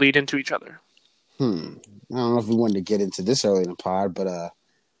they need to lead into each other? I don't know if we wanted to get into this early in the pod, but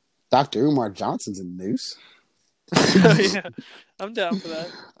Dr. Umar Johnson's in the news. Yeah, I'm down for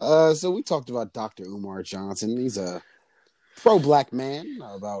that. So we talked about Dr. Umar Johnson. He's a pro-black man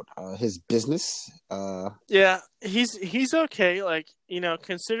about his business. Yeah, he's okay. Like,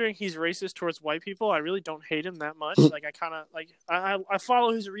 considering he's racist towards white people, I really don't hate him that much. Like, I kind of like I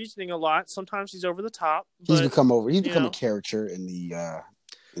follow his reasoning a lot. Sometimes he's over the top. But, he's become a caricature in the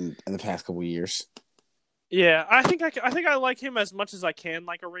in the past couple of years. Yeah, I think I like him as much as I can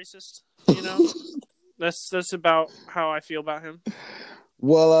like a racist. That's about how I feel about him.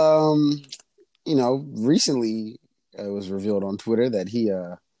 Well, recently it was revealed on Twitter that he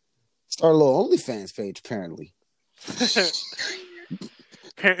started a little OnlyFans page, apparently.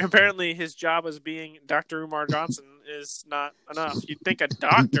 Apparently his job as being Dr. Umar Johnson is not enough. You'd think a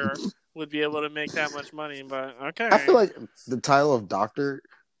doctor would be able to make that much money, but okay. I feel like the title of doctor...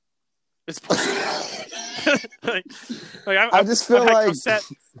 It's I just feel like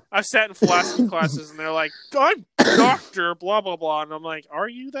I've sat in philosophy classes and they're like, "I'm doctor," blah blah blah, and I'm like, "Are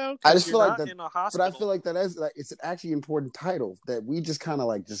you though?" I just feel like that in a hospital. But I feel like that is like it's an actually important title that we just kind of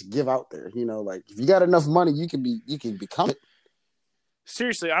like just give out there. Like if you got enough money, you can become it.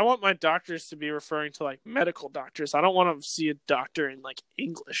 Seriously, I want my doctors to be referring to like medical doctors. I don't want to see a doctor in like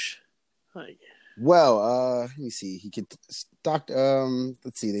English. Like. Well, let me see. He could let's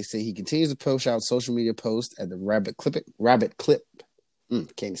see. They say he continues to post out social media posts at the Rapid Clip.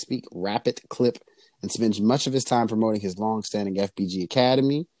 Can't speak. Rapid Clip, and spends much of his time promoting his long-standing FBG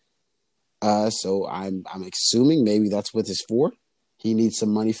Academy. So I'm assuming maybe that's what it's for. He needs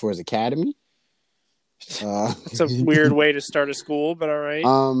some money for his academy. It's a weird way to start a school, but all right.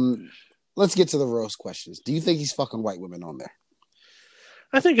 Let's get to the roast questions. Do you think he's fucking white women on there?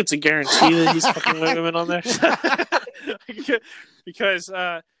 I think it's a guarantee that he's fucking white women on there. Because,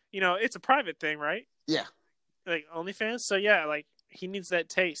 it's a private thing, right? Yeah. Like, OnlyFans? So, yeah, like, he needs that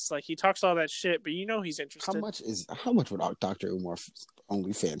taste. Like, he talks all that shit, but he's interested. How much would Dr. Umar's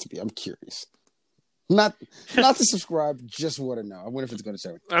OnlyFans be? I'm curious. Not to subscribe, just want to know. I wonder if it's going to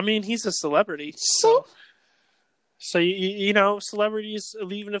show. I mean, he's a celebrity. So celebrities,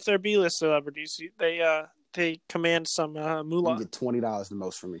 even if they're B-list celebrities, they command some moolah. You get $20 the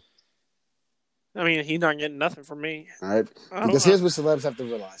most from me. I mean, he's not getting nothing from me. All right, because here's what celebs have to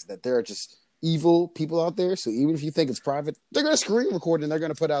realize: that there are just evil people out there. So even if you think it's private, they're going to screen record and they're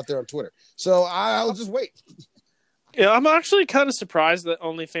going to put it out there on Twitter. So I'll just wait. Yeah, I'm actually kind of surprised that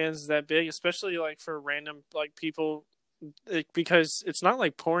OnlyFans is that big, especially like for random like people, because it's not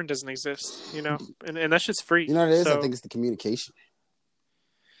like porn doesn't exist, and that shit's free. You know what it is? I think it's the communication.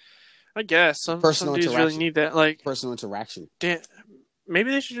 I guess some dudes really need that, like personal interaction. Damn,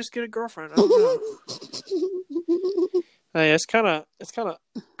 maybe they should just get a girlfriend. I don't know. Hey, it's kind of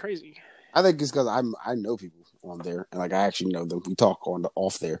crazy. I think it's because I know people on there, and like I actually know them. We talk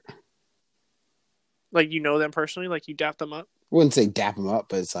off there. Like you know them personally, like you dap them up. I wouldn't say dap them up,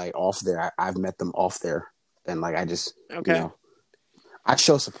 but it's like off there. I've met them off there, and like I just I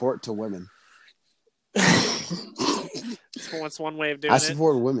show support to women. That's one way of doing it. I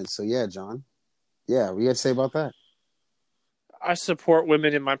support women, so yeah, John. Yeah, what you got to say about that? I support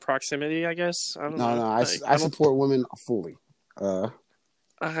women in my proximity, I guess. I don't know. I support women fully.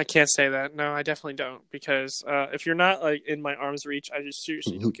 I can't say that. No, I definitely don't. Because if you're not like in my arm's reach, I just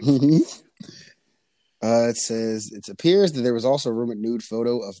seriously don't give a fuck. It says it appears that there was also a rumored nude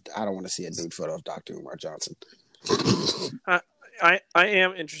photo of. I don't want to see a nude photo of Dr. Umar Johnson. I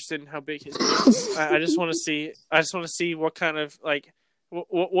am interested in how big his dick is. I just want to see. I just want to see what kind of like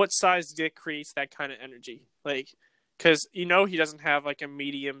what size dick creates that kind of energy. Like, because he doesn't have like a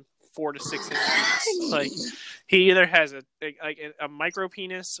medium 4 to 6 inch penis. Like, he either has a micro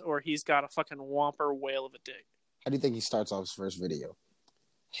penis or he's got a fucking whomper whale of a dick. How do you think he starts off his first video?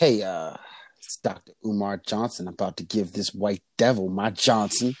 Hey, it's Dr. Umar Johnson. I'm about to give this white devil my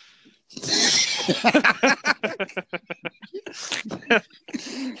Johnson. Because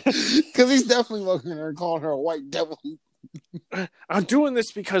he's definitely looking at her and calling her a white devil. I'm doing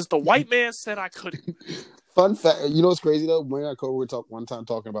this because the white man said I couldn't. Fun fact, you know what's crazy though? Me and my coworker talked one time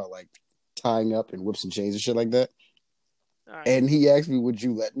talking about like tying up and whips and chains and shit like that. Right. And he asked me, would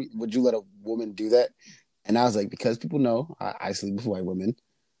you let a woman do that? And I was like, because people know I sleep with white women,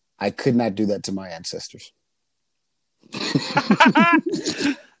 I could not do that to my ancestors.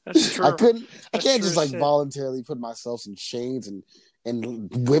 That's true. I can't just like voluntarily put myself in chains and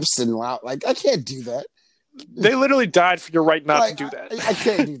whips and loud. Like, I can't do that. They literally died for your right not to do that. I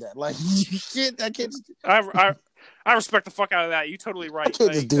can't do that. Like, I can't. I respect the fuck out of that. You're totally right. I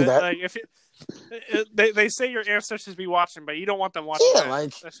can't just do that. Like, if they say your ancestors be watching, but you don't want them watching. Yeah, that.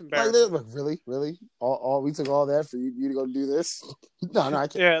 like That's embarrassing. Like, really, all we took all that for you to go do this? No, I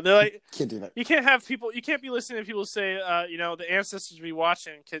can't. Yeah, they're like, can't do that. You can't have people. You can't be listening to people say, the ancestors be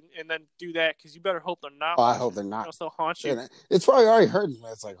watching, and then do that because you better hope they're not. Oh, I hope they're not. Else they'll haunt you. Yeah, it's probably already hurting.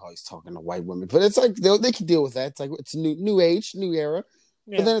 It's like, oh, he's talking to white women, but it's like they can deal with that. It's like it's new age, new era.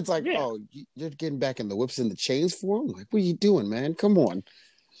 Yeah. But then it's like, oh, you're getting back in the whips and the chains for him. Like, what are you doing, man? Come on,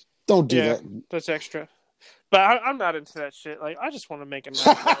 don't do that. That's extra. But I'm not into that shit. Like, I just want to make a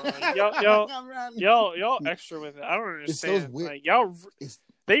night. Y'all extra with it. I don't understand. Like,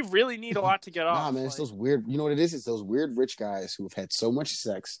 they really need a lot to get off. Nah, man, it's those weird. You know what it is? It's those weird rich guys who have had so much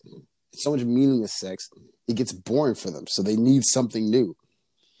sex, so much meaningless sex. It gets boring for them, so they need something new.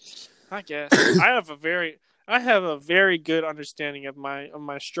 I guess I have a very good understanding of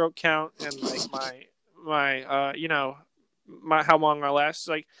my stroke count and like my how long I last.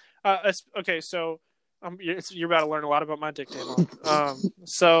 Like, okay, so you're about to learn a lot about my dick,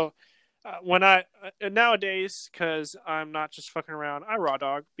 so when nowadays, because I'm not just fucking around, I raw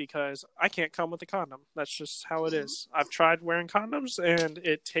dog because I can't come with a condom. That's just how it is. I've tried wearing condoms and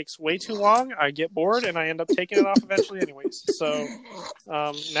it takes way too long. I get bored and I end up taking it off eventually anyways. So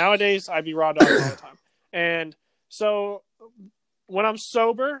nowadays I be raw dog all the time. And so when I'm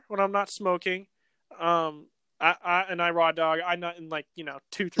sober, when I'm not smoking, I raw dog. I nut in like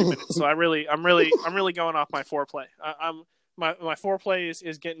 2-3 minutes. So I'm really going off my foreplay. My foreplay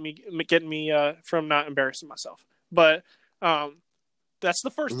is getting me from not embarrassing myself. But that's the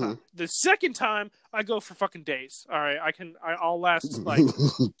first time. The second time I go for fucking days. All right, I'll last like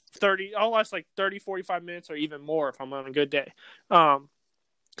 30. I'll last like 30, 45 minutes or even more if I'm on a good day.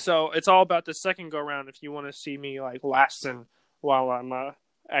 So it's all about the second go round if you want to see me like lasting while I'm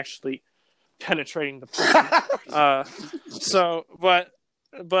actually penetrating the pussy.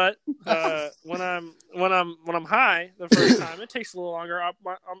 But when I'm high the first time, it takes a little longer.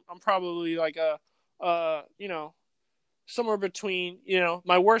 I'm probably like somewhere between,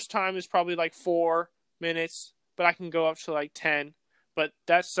 my worst time is probably like 4 minutes, but I can go up to like 10. But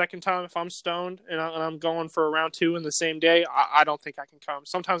that second time, if I'm stoned and I'm going for a round 2 in the same day, I don't think I can come.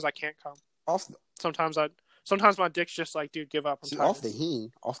 Sometimes I can't come. Sometimes my dick's just like, dude, give up. Off the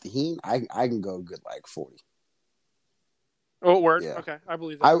heen, I can go good like 40. Oh, word? Yeah. Okay, I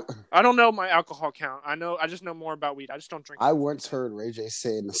believe that. I don't know my alcohol count. I just know more about weed. I just don't drink. I once heard Ray J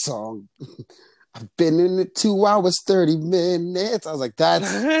say in the song, I've been in it 2 hours, 30 minutes. I was like, that's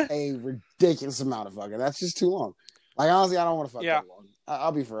a ridiculous amount of fucking. That's just too long. Like, honestly, I don't want to fuck that long.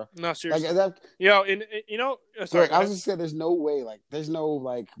 I'll be for real. No, seriously. Like, sorry, I was just saying, there's no way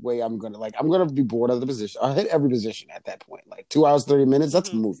way I'm gonna be bored of the position. I'll hit every position at that point. Like 2 hours, 30 minutes,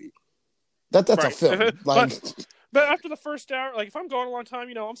 that's a movie. That's right. A film. But after the first hour, like if I'm going a long time,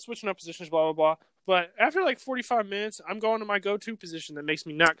 I'm switching up positions, blah, blah, blah. But after like 45 minutes, I'm going to my go-to position that makes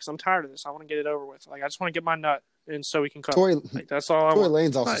me nut because I'm tired of this. I want to get it over with. Like, I just want to get my nut and so we can come. That's all I want. Tory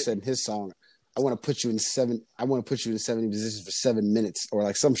Lanez also said in his song, I want to put you in 70 positions for 7 minutes or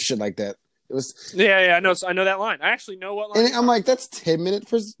like some shit like that. It was. Yeah. I know that line. I actually know what line. And I'm like, that's 10-minute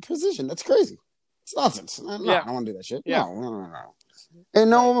position. That's crazy. It's nonsense. No, I don't want to do that shit. Yeah. No. And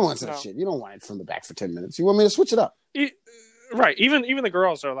no one wants that shit. You don't want it from the back for 10 minutes. You want me to switch it up. Right. Even the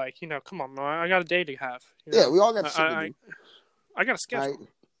girls are like, come on, man, I got a day to have. Yeah, we all got shit to do. I got a schedule. Right.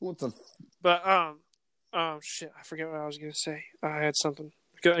 What the? But shit, I forget what I was gonna say. I had something.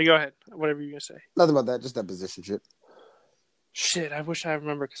 Go ahead. Whatever you're gonna say. Nothing about that. Just that position shit. Shit, I wish I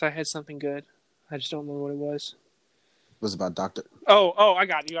remember because I had something good. I just don't remember what it was. It was about doctor. Oh, I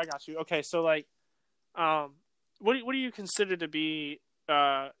got you. Okay, so like, what do you consider to be,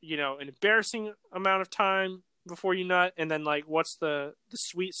 an embarrassing amount of time before you nut, and then like, what's the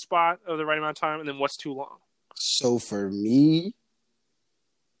sweet spot of the right amount of time, and then what's too long? So for me,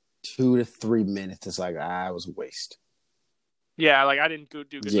 2 to 3 minutes is like I was a waste. Yeah, like I didn't do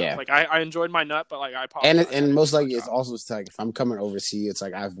good enough. Like I enjoyed my nut, but like I apologize. And most likely it's also like if I'm coming overseas, it's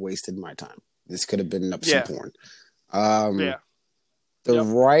like I've wasted my time. This could have been some porn. The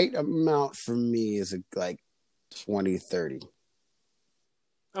right amount for me is like 20, 30.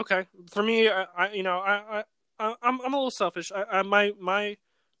 Okay, for me, I'm a little selfish. My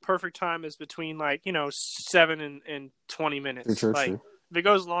perfect time is between 7 and 20 minutes. True. If it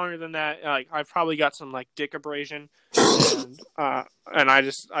goes longer than that, like I've probably got some like dick abrasion, and I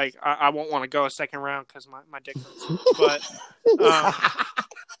just like I won't want to go a second round because my dick hurts.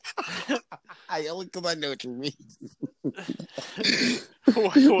 But I only because I know what you mean.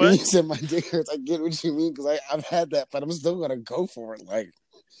 What? When you said my dick hurts, I get what you mean because I've had that, but I'm still gonna go for it. Like,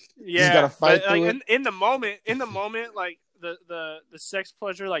 yeah, you just gotta fight through it. in the moment, like the sex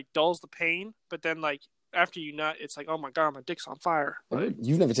pleasure like dulls the pain, but then like after you nut, it's like, oh my god, my dick's on fire. Like,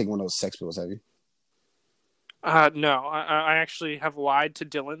 you've never taken one of those sex pills, have you? No, I actually have lied to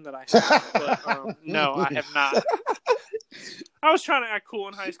Dylan that I have, but no, I have not. I was trying to act cool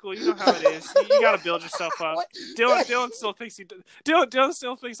in high school. You know how it is. You got to build yourself up. Dylan still thinks Dylan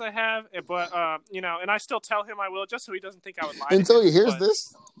still thinks I have, but and I still tell him I will just so he doesn't think I would lie. Until he hears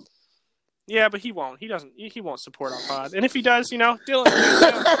this. Yeah, but he won't. He doesn't. He won't support our pod. And if he does, Dylan,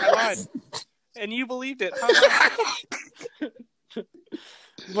 I lied, and you believed it.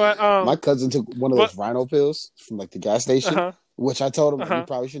 But my cousin took one of those Rhino pills from like the gas station, which I told him you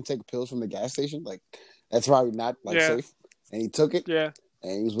probably shouldn't take pills from the gas station. Like that's probably not safe. And he took it. Yeah.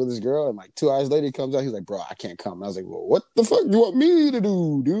 And he was with his girl, and like 2 hours later, he comes out. He's like, "Bro, I can't come." And I was like, "Well, what the fuck you want me to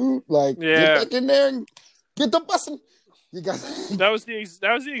do, dude? Like, get back in there and get the busing." You got that was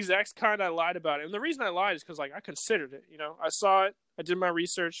the exact kind I lied about it, and the reason I lied is because like I considered it. I saw it. I did my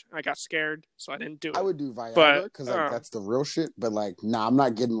research. I got scared, so I didn't do it. I would do Viagra because that's the real shit. But like, nah, I'm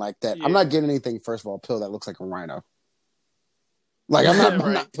not getting like that. Yeah. I'm not getting anything. First of all, a pill that looks like a rhino. Like I'm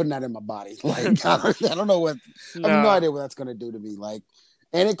not putting that in my body. Like I don't know what. I have no idea what that's gonna do to me. Like,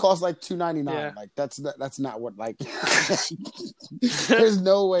 and it costs like $2.99. Yeah. Like that's not what like. There's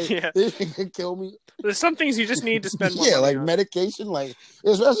no way it could kill me. There's some things you just need to spend more money like on. Medication, like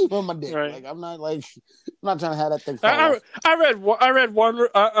especially for my dick. Right. Like I'm not trying to have that thing. I read one.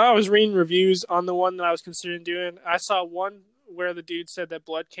 I was reading reviews on the one that I was considering doing. I saw one where the dude said that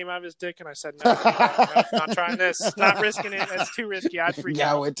blood came out of his dick, and I said, no, not trying this. Not risking it. That's too risky. I'd freak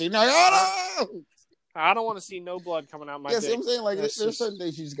out. I don't want to see no blood coming out of my dick. Yeah, I'm saying, like, there's certain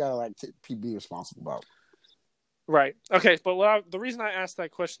things you just gotta like be responsible about. Right. Okay. But the reason I asked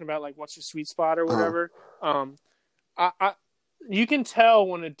that question about like what's your sweet spot or whatever, you can tell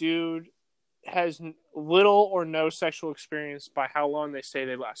when a dude has little or no sexual experience by how long they say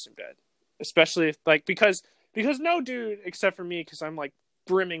they last in bed, especially if like because no dude except for me, because I'm like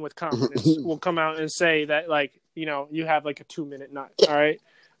brimming with confidence, will come out and say that like you have like a 2-minute nut. All right.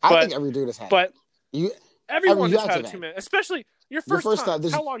 I think every dude has had. But everyone has had a 2 minute, especially. Your first time.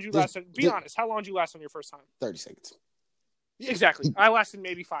 How long did you last? Be honest. How long did you last on your first time? 30 seconds. Exactly. I lasted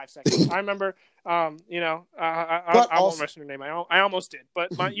maybe 5 seconds. I remember. I won't mention your name. I almost did,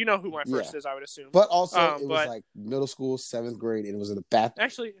 but you know who my first is. I would assume. But also, it was like middle school, 7th grade, and it was in the bathroom.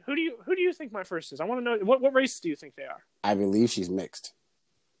 Actually, who do you think my first is? I want to know what race do you think they are? I believe she's mixed.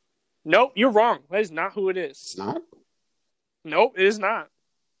 Nope, you're wrong. That is not who it is. It's not. Nope, it is not.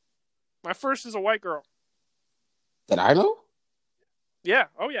 My first is a white girl. That I know? Yeah.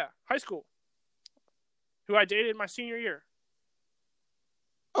 Oh, yeah. High school. Who I dated my senior year.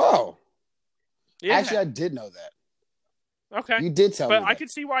 Oh. Yeah. Actually, I did know that. Okay. You did tell me that. But I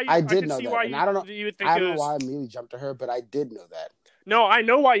could see why you... I did know that. And I don't know, you would think I don't know why I immediately jumped to her, but I did know that. No, I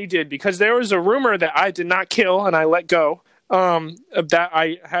know why you did. Because there was a rumor that I did not kill and I let go. That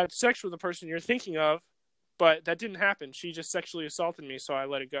I had sex with the person you're thinking of. But that didn't happen. She just sexually assaulted me, so I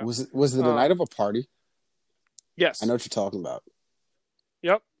let it go. Was it the night of a party? Yes. I know what you're talking about.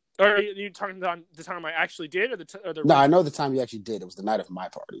 Yep. Or are you talking about the time I actually did, or the? No, I know the time you actually did. It was the night of my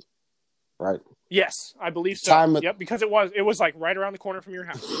party, right? Yes, I believe so. Yep, because it was like right around the corner from your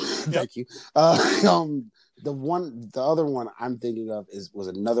house. Yep. Thank you. The other one I'm thinking of was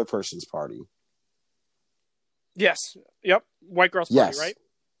another person's party. Yes. Yep. White girls party, right?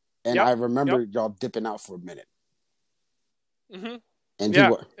 And I remember y'all dipping out for a minute. Mm-hmm. And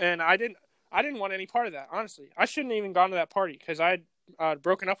and I didn't want any part of that. Honestly, I shouldn't have even gone to that party because I had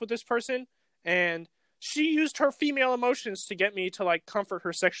broken up with this person, and she used her female emotions to get me to like comfort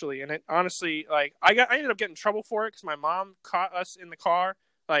her sexually. And it honestly, like, I ended up getting in trouble for it because my mom caught us in the car.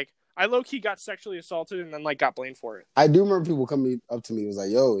 Like, I low key got sexually assaulted and then like got blamed for it. I do remember people coming up to me. It was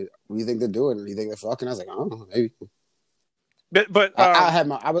like, "Yo, what do you think they're doing? Or do you think they're fucking?" I was like, "I don't know, maybe." But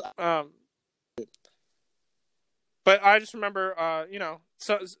But I just remember,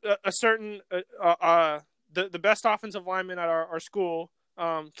 so a certain the best offensive lineman at our school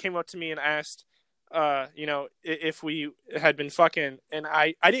came up to me and asked, if we had been fucking, and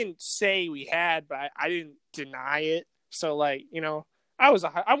I didn't say we had, but I didn't deny it. So like,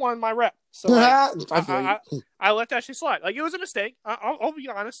 I wanted my rep. So like, I let that shit slide. Like, it was a mistake. I'll be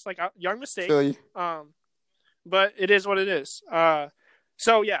honest, like a young mistake. But it is what it is.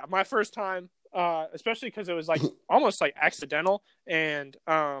 So yeah, my first time. Especially because it was like almost like accidental, and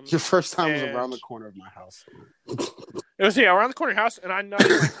your first time was around the corner of my house. It was around the corner of the house, and I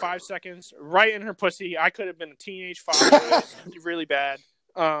nutted like 5 seconds right in her pussy. I could have been a teenage father. It was really bad.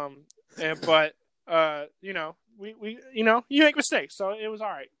 But we you make mistakes, so it was all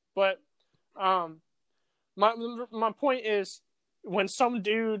right. But my point is, when some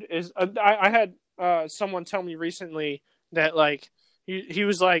dude is, I had someone tell me recently that like he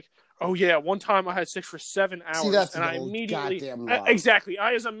was like, "Oh yeah, one time I had sex for 7 hours." See, that's and I immediately exactly.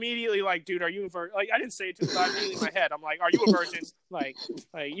 I was immediately like, "Dude, are you a virgin?" Like, I didn't say it to him, but immediately in my head, I'm like, "Are you a virgin?" like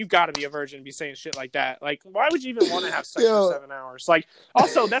you got to be a virgin to be saying shit like that. Like, why would you even want to have sex for 7 hours? Like,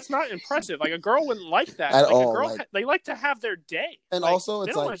 also, that's not impressive. Like, a girl wouldn't like that at like, all. A girl, they like to have their day. And like, also, it's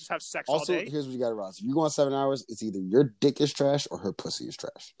they don't like want to just have sex also, all day. Here's what you got to realize: if you go on 7 hours, it's either your dick is trash or her pussy is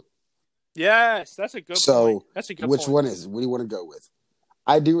trash. Yes, that's a good point. That's a good which point. one is? What do you want to go with?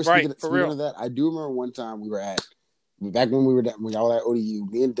 I do. Speaking of that, I do remember one time we were back when y'all were at ODU.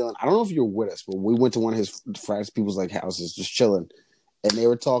 Me and Dylan. I don't know if you were with us, but we went to one of his friends' people's like houses, just chilling, and they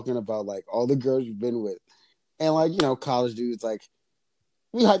were talking about like all the girls you've been with, and like college dudes. Like,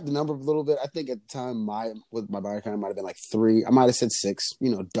 we hyped the number a little bit. I think at the time my body count might have been like 3. I might have said 6.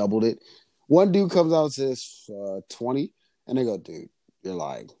 Doubled it. One dude comes out and says 20, and they go, "Dude, you're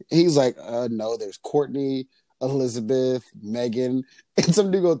lying." He's like, "No, there's Courtney, Elizabeth, Megan," and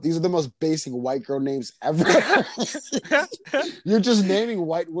some dude goes, "These are the most basic white girl names ever." You're just naming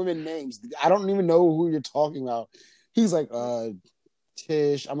white women names. I don't even know who you're talking about. He's like,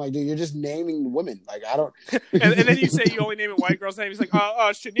 Tish. I'm like, dude, you're just naming women. Like, I don't. and then you say you only name a white girl's name. He's like,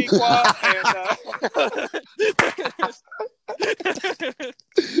 Shaniqua.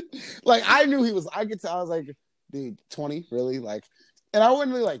 Like, I knew he was. I could tell. I was like, dude, 20, really? Like. And I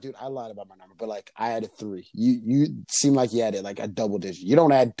wasn't really like, dude, I lied about my number, but like I added 3. You seem like you added like a double digit. You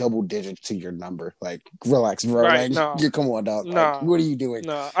don't add double digits to your number. Like, relax, bro. Right, like, come on, dog. No. Like, what are you doing?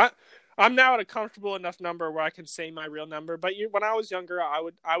 No, I'm now at a comfortable enough number where I can say my real number. But when I was younger, I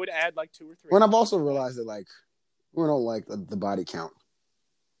would add like 2 or 3. When I've also realized that like we don't like the body count.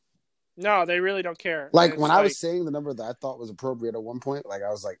 No, they really don't care. Like when I was saying the number that I thought was appropriate at one point, like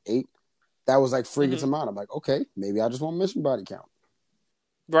I was like 8. That was like freaking amount. I'm like, okay, maybe I just want mission body count.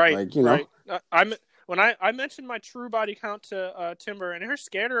 Right, like, right. When I mentioned my true body count to Timber, and her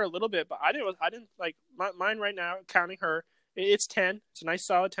scared her a little bit, but I didn't like mine right now. Counting her, it's 10. It's a nice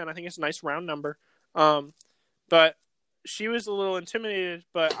solid 10. I think it's a nice round number. But she was a little intimidated,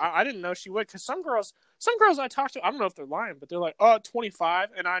 but I didn't know she would, because some girls I talk to, I don't know if they're lying, but they're like,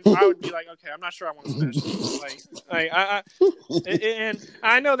 25, and I would be like, okay, I'm not sure I want to smash this. And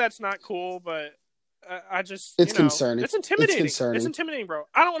I know that's not cool, but. I just it's concerning. It's intimidating. It's intimidating, bro.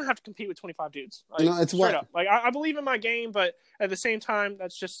 I don't want to have to compete with 25 dudes. Like, it's straight up. Like, I believe in my game, but at the same time,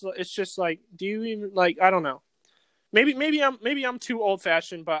 it's just like, do you even like? I don't know. Maybe I'm too old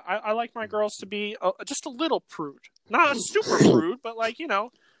fashioned, but I like my girls to be just a little prude, not a super prude, but like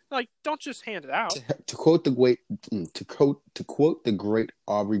like don't just hand it out. To quote the great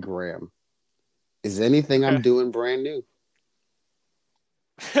Aubrey Graham, "Is anything I'm doing brand new?"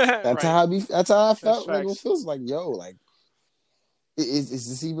 That's how I felt. Like, it feels like, yo, like, is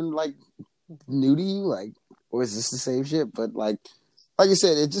this even like new to you? Like, or is this the same shit? But like you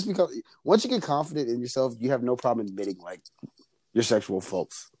said, it just becomes, once you get confident in yourself, you have no problem admitting like your sexual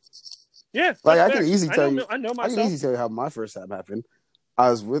faults. Yeah, like I can easily tell you. I know myself. I can easily tell you how my first time happened.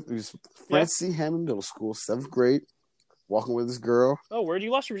 I was with Francis C. Hammond Middle School, 7th grade, walking with this girl. Oh, where you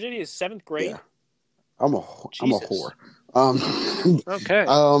lost your virginity is 7th grade. Yeah. I'm a whore. Okay.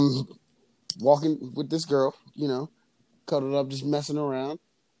 Walking with this girl, cuddled up, just messing around,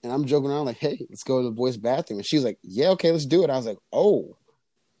 And I'm joking around like, hey, let's go to the boys' bathroom. And she's like, yeah, okay, let's do it. I was like, oh,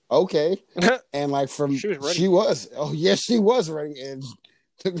 okay. And like She was ready. she was. Oh, yes, she was ready. And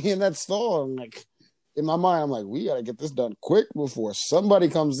took me in that stall. And like, in my mind, I'm like, we got to get this done quick before somebody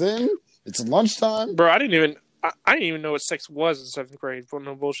comes in. It's lunchtime. Bro, I didn't even know what sex was in 7th grade.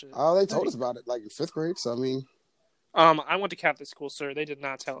 No bullshit. Oh, they told us about it like in 5th grade. So, I mean. I went to Catholic school, sir. They did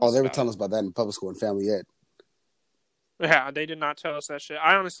not tell us. Oh, they were telling us about that in public school and family ed. Yeah, they did not tell us that shit.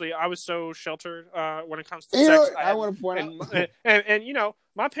 I was so sheltered when it comes to You sex. know, I want to point out. And you know,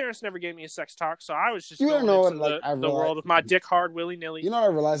 my parents never gave me a sex talk, so I was just You going know into what, like, the world with my dick hard willy nilly. You know what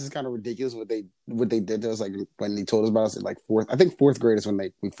I realized is kind of ridiculous what they did to us, like when they told us about us in like 4th grade is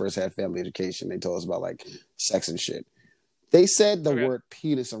when we first had family education. They told us about like sex and shit. They said the word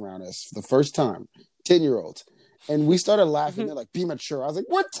penis around us for the first time, 10-year-olds. And we started laughing. They're like, be mature. I was like,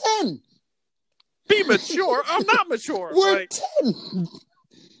 we're 10. Be mature? I'm not mature. We're like, 10.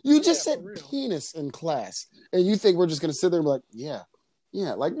 You just said penis in class. And you think we're just going to sit there and be like, yeah.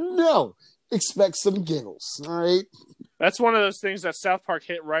 Like, no. Expect some giggles. All right? That's one of those things that South Park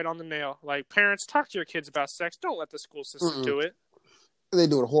hit right on the nail. Like, parents, talk to your kids about sex. Don't let the school system do it. They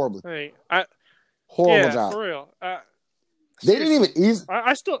do it horribly. Hey, Horrible job. For real. They didn't even ease.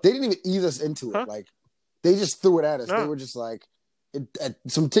 They didn't even ease us into it. Like, they just threw it at us. No. They were just like,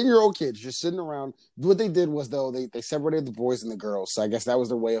 some 10-year-old kids just sitting around. What they did was, though, they separated the boys and the girls. So I guess that was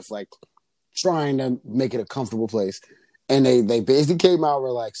their way of like trying to make it a comfortable place. And they basically came out.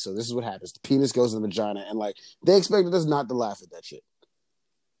 Were like, so this is what happens. The penis goes in the vagina, and like they expected us not to laugh at that shit.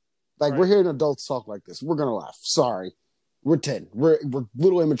 Like, we're hearing adults talk like this. We're gonna laugh. Sorry, we're 10. We're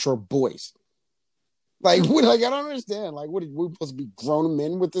little immature boys. Like, I don't understand. Like, what are we supposed to be grown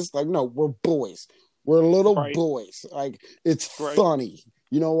men with this? Like, no, we're boys. We're little boys. Like, it's funny.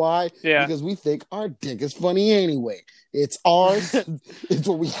 You know why? Yeah. Because we think our dick is funny anyway. It's ours. It's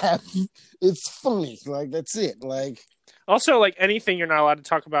what we have. It's funny. Like, that's it. Like, also, like, anything you're not allowed to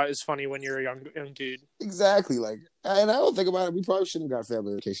talk about is funny when you're a young dude. Exactly. Like, and I don't think about it. We probably shouldn't have got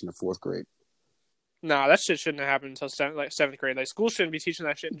family education in 4th grade. No, that shit shouldn't have happened until 7th grade. Like, school shouldn't be teaching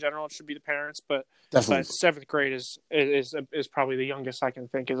that shit in general. It should be the parents, but 7th grade is probably the youngest I can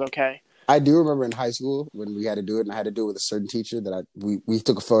think is okay. I do remember in high school when we had to do it, and I had to do it with a certain teacher that we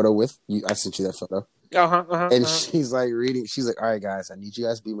took a photo with. I sent you that photo. And she's like reading. She's like, "All right, guys, I need you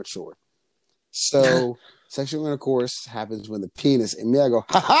guys to be mature." So sexual intercourse happens when the penis, and me, I go,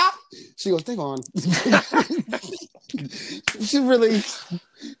 "Ha ha!" She goes, "Think on." She really.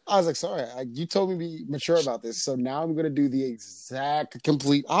 I was like, "Sorry, you told me to be mature about this, so now I'm going to do the exact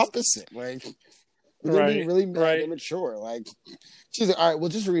complete opposite." Like, you're going to be really mad and mature. Like, she's like, "All right, well,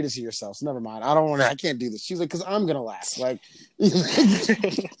 just read it to yourselves. Never mind. I can't do this." She's like, "Because I'm going to laugh." Like, she's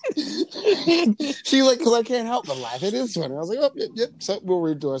like, "Because I can't help but laugh. It is funny." I was like, "Oh, yep. So we'll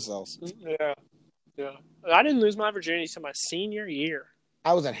read it to ourselves." Yeah. I didn't lose my virginity until my senior year.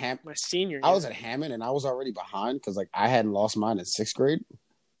 I was at Hammond. My senior year. I was at Hammond, and I was already behind because, like, I hadn't lost mine in 6th grade.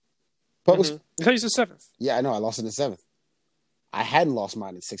 Public. I thought you said 7th. Yeah, I know. I lost it in 7th. I hadn't lost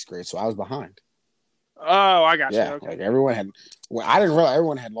mine in 6th grade, so I was behind. Oh, I got you. Yeah, okay. like everyone had. Well, I didn't realize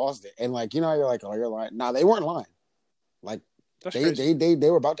everyone had lost it, and like, you know, you're like, "Oh, you're lying." No, they weren't lying. Like, they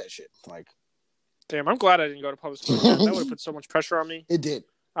were about that shit. Like, damn, I'm glad I didn't go to public school. That would have put so much pressure on me. It did.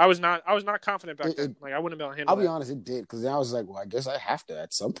 I was not confident back then. Like, I wouldn't be able to handle it. I'll be honest, it did, because then I was like, well, I guess I have to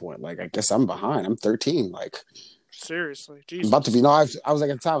at some point. Like, I guess I'm behind. I'm 13. Like, seriously, Jesus. I'm about to be. No, I was like,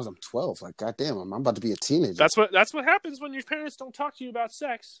 at the time I'm 12. Like, goddamn, I'm about to be a teenager. That's what happens when your parents don't talk to you about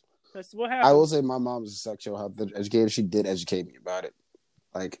sex. That's what happens. I will say my mom's a sexual health educator. She did educate me about it.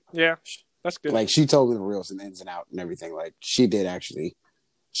 Like, yeah, that's good. Like, she told me the reals and ins and out and everything. Like, she did actually.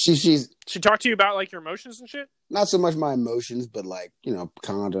 She talked to you about like your emotions and shit? Not so much my emotions, but like, you know,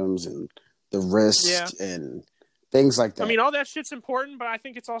 condoms and the wrist and things like that. I mean, all that shit's important, but I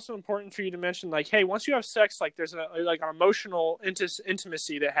think it's also important for you to mention, like, hey, once you have sex, like, there's an emotional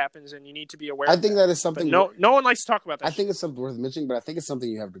intimacy that happens, and you need to be aware. I think that is something. No one likes to talk about that. I think it's something worth mentioning, but I think it's something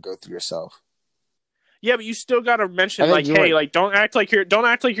you have to go through yourself. Yeah, but you still got to mention, like, hey, right. Like, don't act like you're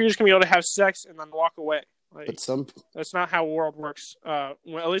just gonna be able to have sex and then walk away. Like, but that's not how the world works. Well,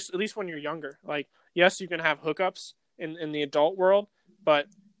 at least when you're younger. Like, yes, you can have hookups in the adult world, but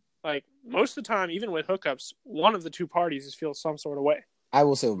like most of the time, even with hookups, one of the two parties feels some sort of way. I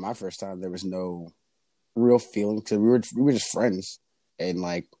will say, with my first time, there was no real feeling because we were just friends, and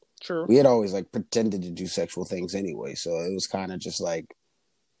like, true, we had always like pretended to do sexual things anyway, so it was kind of just like,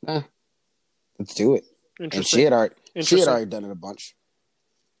 let's do it. And she had already done it a bunch.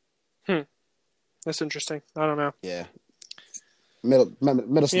 That's interesting. I don't know. Yeah. Middle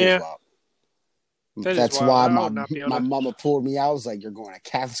school is wild. That's why my mama pulled me out. I was like, "You're going to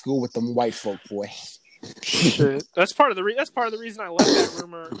Catholic school with them white folk, boy." Shit. That's part of the reason I let that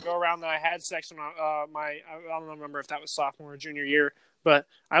rumor go around that I had sex when I don't remember if that was sophomore or junior year, but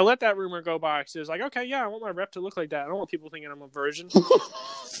I let that rumor go by because it was like, okay, yeah, I want my rep to look like that. I don't want people thinking I'm a virgin.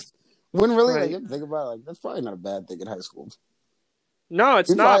 When really, like, you think about it, like, that's probably not a bad thing in high school. No,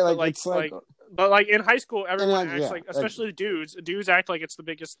 it's not. But in high school, everyone then, acts like, especially dudes act like it's the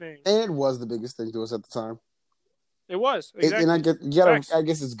biggest thing. And it was the biggest thing to us at the time. It was, exactly. And I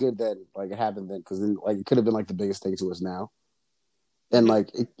guess it's good that like it happened then, because then like it could have been like the biggest thing to us now. And like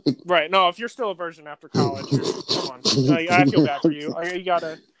right. No, if you're still a virgin after college, come on. Like, I feel bad for you. You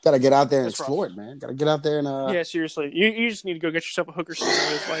gotta get out there and explore it, man. Gotta get out there and yeah, seriously. You just need to go get yourself a hooker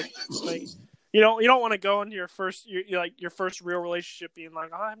somewhere. Like you don't want to go into your first real relationship being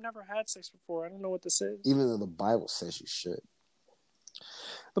like, oh, I've never had sex before. I don't know what this is. Even though the Bible says you should.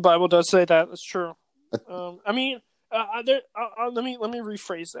 The Bible does say that. That's true. I mean. Let me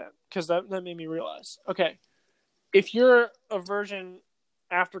rephrase that, because that made me realize. Okay, if you're a virgin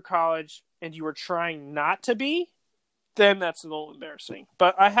after college and you were trying not to be, then that's a little embarrassing.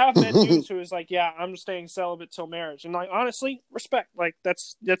 But I have met dudes who is like, yeah, I'm staying celibate till marriage, and like, honestly, respect. Like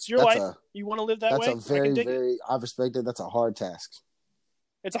that's your life. You want to live that way. That's a very I respect it. That's a hard task.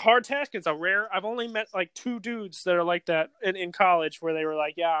 It's a hard task. It's a rare. I've only met like 2 dudes that are like that in college, where they were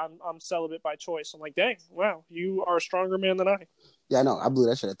like, "Yeah, I'm celibate by choice." I'm like, "Dang, wow, you are a stronger man than I." Yeah, I know. I blew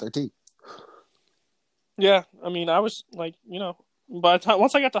that shit at 13. Yeah, I mean, I was like, by the time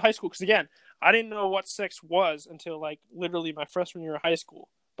once I got to high school, because again, I didn't know what sex was until like literally my freshman year of high school.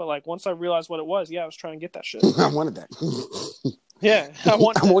 But like once I realized what it was, yeah, I was trying to get that shit. I wanted that. Yeah, I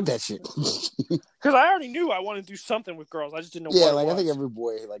want that shit. Because I already knew I wanted to do something with girls. I just didn't know what it was. I think every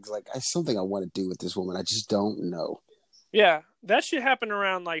boy like something I want to do with this woman. I just don't know. Yeah, that shit happened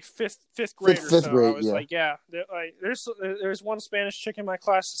around like fifth grade or so. Fifth grade, I was like, there's one Spanish chick in my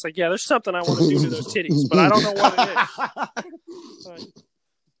class. It's like, yeah, there's something I want to do to those titties, but I don't know what it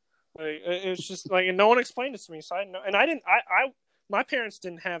is. It's just like, and no one explained it to me, so I know. And I didn't. My parents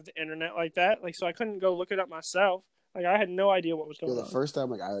didn't have the internet like that, like, so I couldn't go look it up myself. Like, I had no idea what was going on. The first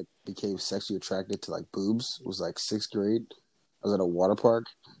time I became sexually attracted to like boobs was like 6th grade. I was at a water park,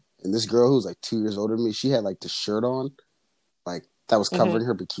 and this girl who was like 2 years older than me, she had like the shirt on, like that was covering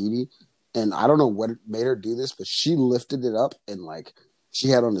her bikini, and I don't know what made her do this, but she lifted it up and like she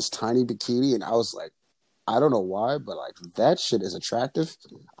had on this tiny bikini, and I was like, I don't know why, but like that shit is attractive.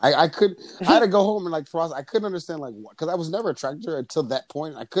 I had to go home and like process. I couldn't understand like because I was never attracted to her until that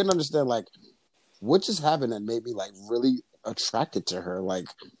point. I couldn't understand like what just happened that made me like really attracted to her. Like,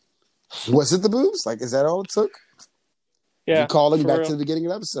 was it the boobs? Like, is that all it took? Yeah. Calling back to the beginning of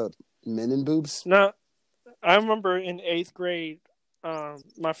the episode, men and boobs. No, I remember in 8th grade,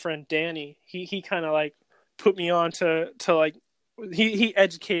 my friend Danny, he kind of like put me on to like he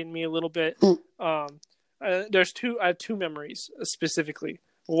educated me a little bit. I have 2 memories specifically.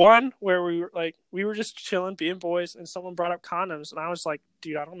 One where we were just chilling, being boys, and someone brought up condoms, and I was like,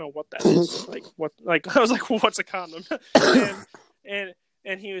 dude, I don't know what that is. I was like, well, what's a condom? and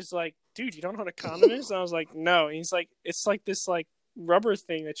he was like, dude, you don't know what a condom is? And I was like, no. And he's like, it's like this like rubber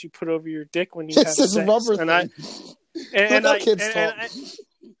thing that you put over your dick when you have sex. Rubber and thing.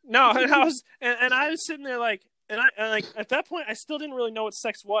 I was sitting there like. And I like at that point, I still didn't really know what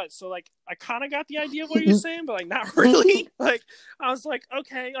sex was. So like, I kind of got the idea of what he was saying, but like not really. Like, I was like,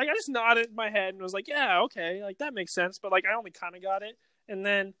 okay. Like, I just nodded my head and was like, yeah, okay. Like, that makes sense. But like, I only kind of got it. And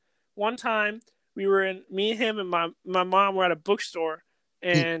then one time me, him, and my mom were at a bookstore,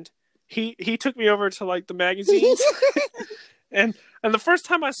 and he took me over to like the magazines. and the first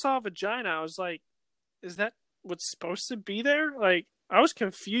time I saw a vagina, I was like, is that what's supposed to be there? Like, I was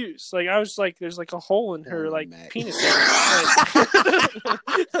confused. Like, I was like, there's like a hole in her penis.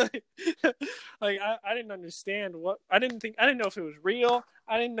 Like, I didn't understand I didn't know if it was real.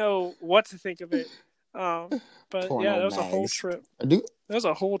 I didn't know what to think of it. But porno yeah, that was a whole trip. That was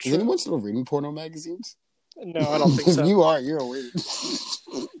a whole trip. Is anyone still reading porno magazons? No, I don't think so. You're a weird.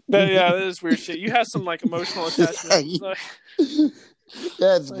 Yeah, that is weird shit. You have some like emotional attachment.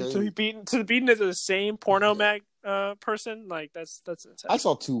 That's good. To be beaten into the same porno mag person, like that's intense. I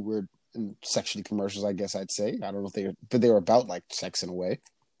saw 2 weird sexually commercials, I guess I'd say. I don't know if they were about like sex in a way.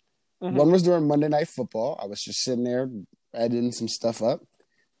 One was during Monday Night Football. I was just sitting there editing some stuff up,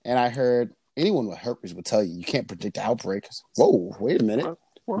 and I heard anyone with herpes would tell you can't predict the outbreak. Whoa, wait a minute.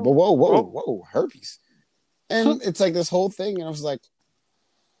 Whoa, herpes. And it's like this whole thing, and I was like,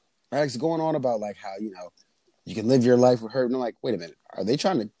 it's going on about like how, you can live your life with herpes. And I'm like, wait a minute, are they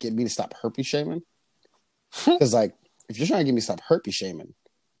trying to get me to stop herpes shaming? Because like, if you're trying to get me to stop herpes shaming,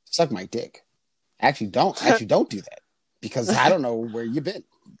 suck my dick. Actually, don't do that because I don't know where you've been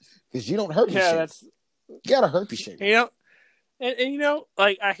because you don't herpes shame. You got a herpes shame. You know, and you know,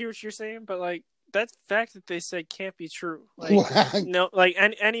 like I hear what you're saying, but like that fact that they said can't be true. Like no, like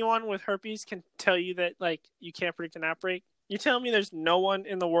anyone with herpes can tell you that like you can't predict an outbreak. You telling me there's no one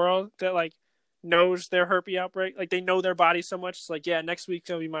in the world that like knows their herpes outbreak? Like they know their body so much. It's like, yeah, next week's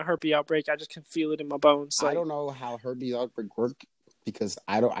gonna be my herpes outbreak. I just can feel it in my bones. Like, I don't know how herpes outbreak work because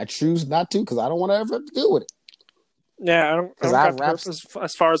I choose not to because I don't want to ever have to deal with it. Yeah, I don't got the herpes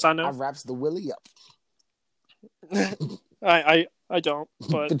as far as I know. I wraps the willy up. I don't,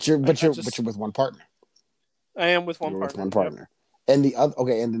 but you're with one partner. I am with one You're partner. With one partner. And the other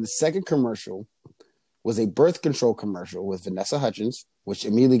and then the second commercial was a birth control commercial with Vanessa Hudgens, which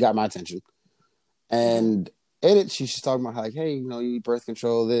immediately got my attention. And in it, she's talking about how like, hey, you know, you need birth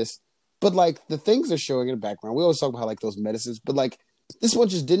control, this. But like the things they're showing in the background, we always talk about how like those medicines, but like this one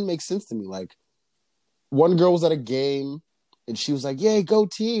just didn't make sense to me. Like one girl was at a game and she was like, "Yay, go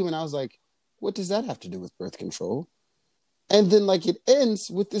team!" And I was like, "What does that have to do with birth control?" And then like it ends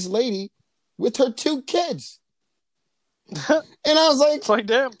with this lady with her 2 kids. And I was like, It's like,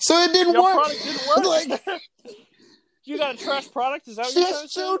 damn. So it didn't Your work. product didn't work. Like, you got a trash product? Is that what she you're trying has to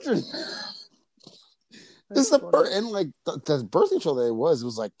say? children. This is and like the birth control that it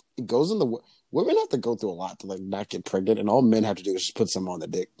was like it goes in the women have to go through a lot to like not get pregnant, and all men have to do is just put some on the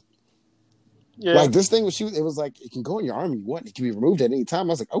dick. Yeah. Like this thing it was like it can go in your arm, you want it can be removed at any time.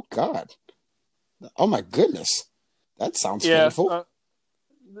 I was like, oh god, oh my goodness, that sounds painful.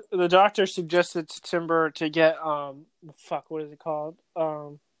 The doctor suggested to Timber to get what is it called?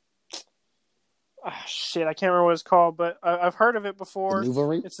 Shit, I can't remember what it's called, but I've heard of it before. The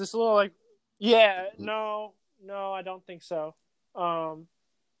NuvaRing? It's this little like, yeah, no, I don't think so.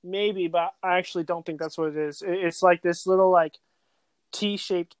 Maybe, but I actually don't think that's what it is. It's like this little like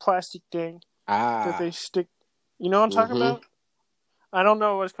T-shaped plastic thing that they stick. You know what I'm talking about? I don't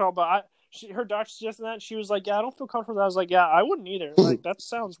know what it's called, but her doctor suggested that. And she was like, "Yeah, I don't feel comfortable." I was like, "Yeah, I wouldn't either." Like that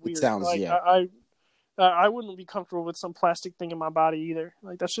sounds weird. I wouldn't be comfortable with some plastic thing in my body either.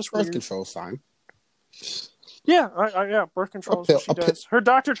 Like that's just birth weird. control's fine. Yeah, birth control is what she does. Her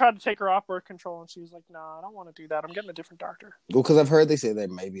doctor tried to take her off birth control, and she was like, "Nah, I don't want to do that. I'm getting a different doctor." Well, because I've heard they say that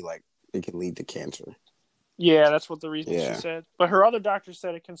maybe like it can lead to cancer. Yeah, that's what the reason she said. But her other doctor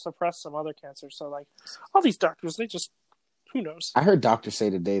said it can suppress some other cancer. So like, all these doctors, they just who knows? I heard doctors say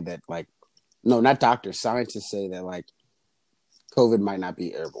today that like, no, not doctors, scientists say that like, COVID might not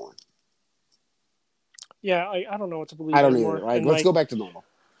be airborne. Yeah, I don't know what to believe. I don't anymore. either. Like, let's go back to normal.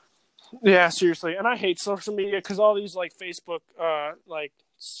 Yeah, seriously. And I hate social media because all these like Facebook, like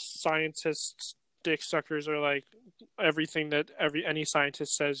scientists, dick suckers are like everything that any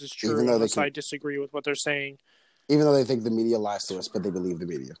scientist says is true. Unless I disagree with what they're saying. Even though they think the media lies to us, but they believe the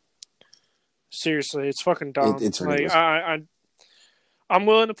media. Seriously, it's fucking dumb. It's ridiculous. Like I'm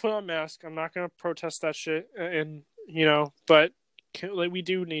willing to put on a mask. I'm not gonna protest that shit, and you know, but. We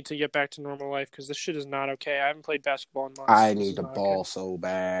do need to get back to normal life because this shit is not okay. I haven't played basketball in months. I need the ball so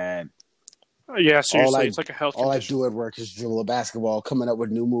bad. Yeah, seriously, it's like a health condition. All I do at work is dribble a basketball, coming up with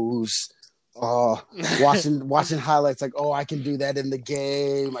new moves. Watching highlights like, I can do that in the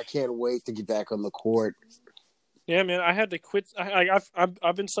game. I can't wait to get back on the court. Yeah, man, I had to quit.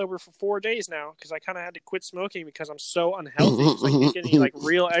 I've been sober for 4 days now because I kind of had to quit smoking because I'm so unhealthy. It's like getting like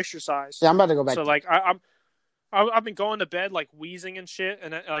real exercise. Yeah, I'm about to go back. So like I've been going to bed like wheezing and shit,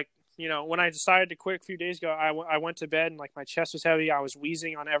 and like you know when I decided to quit a few days ago, I went to bed and like my chest was heavy. I was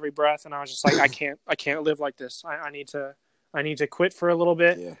wheezing on every breath, and I was just like, I can't live like this. I need to quit for a little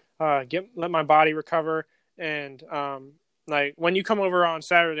bit, let my body recover, and like when you come over on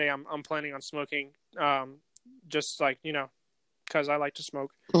Saturday, I'm planning on smoking, just like you know, because I like to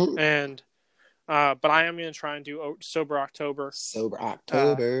smoke, and. But I am going to try and do Sober October. Sober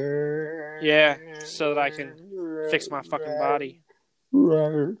October. Yeah, so that I can fix my fucking body.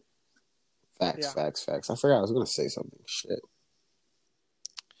 Facts. I forgot I was going to say something. Shit.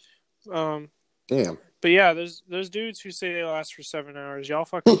 Damn. But yeah, those dudes who say they last for 7 hours, y'all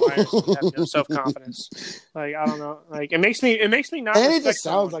fucking liars and have no self-confidence. Like, I don't know. Like, it makes me not and respect it just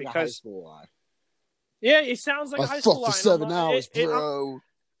sounds like because, a high school lie. Yeah, it sounds like a high school lie. I fucked for 7 hours, bro.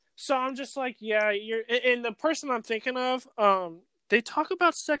 So I'm just like, yeah, and the person I'm thinking of, they talk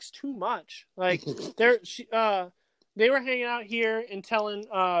about sex too much. Like they were hanging out here and telling,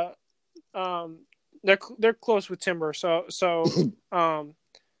 they're close with Timber, so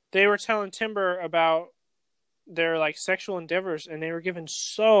they were telling Timber about their like sexual endeavors, and they were given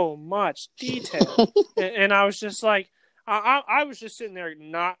so much detail, and I was just like, I was just sitting there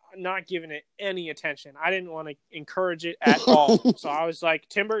not giving it any attention. I didn't want to encourage it at all. So I was like,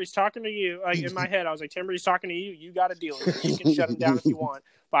 Timber, he's talking to you. Like in my head, I was like, Timber, he's talking to you. You got to deal with it. You can shut him down if you want.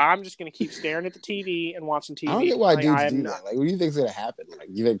 But I'm just going to keep staring at the TV and watching TV. I don't get why dudes do that. Like, what do you think's going to happen? Like,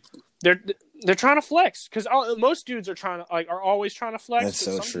 you think they're trying to flex because most dudes are always trying to flex. That's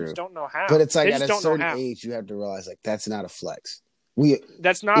so some true. Dudes don't know how. But it's like at a certain age, you have to realize like that's not a flex.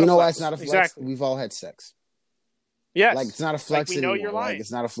 That's not. You know a flex. why it's not a flex? Exactly. We've all had sex. Yes. Like, it's not a flex like, we know anymore. You're lying. Like,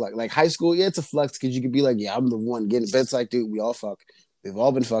 it's not a flex. Like, high school, yeah, it's a flex because you could be like, yeah, I'm the one getting it. But it's like, dude, we all fuck. We've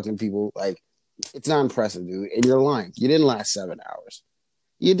all been fucking people. Like, it's not impressive, dude. And you're lying. You didn't last 7 hours.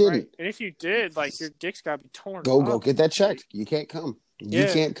 You didn't. Right. And if you did, like, your dick's got to be torn. Go get that checked. You can't come. You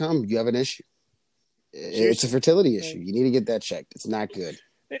can't come. You have an issue. It's a fertility issue. You need to get that checked. It's not good.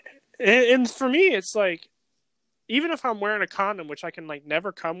 And for me, it's like, even if I'm wearing a condom, which I can like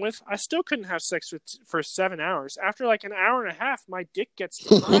never come with, I still couldn't have sex for 7 hours. After like an hour and a half, my dick gets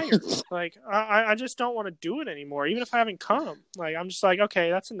tired. Like I just don't want to do it anymore, even if I haven't come. Like I'm just like, okay,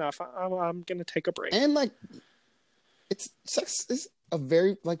 that's enough. I'm gonna take a break. And like, sex is a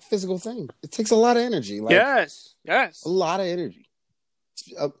very like physical thing. It takes a lot of energy. Like, yes, a lot of energy.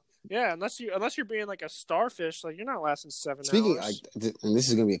 Yeah, unless you're being like a starfish, like you're not lasting 7 hours. Speaking, and this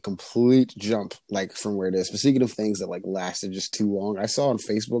is going to be a complete jump, like from where it is. But speaking of things that like lasted just too long, I saw on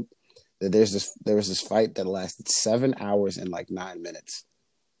Facebook that there was this fight that lasted 7 hours and like 9 minutes.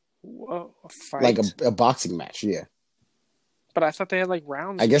 Whoa, a fight! Like a boxing match, yeah. But I thought they had like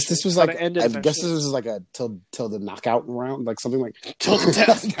rounds. I guess this was like this was like a till the knockout round, like something like till the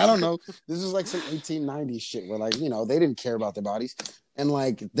death. I don't know. This was like some 1890s shit where like they didn't care about their bodies and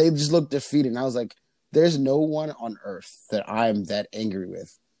like they just looked defeated. And I was like, there's no one on earth that I'm that angry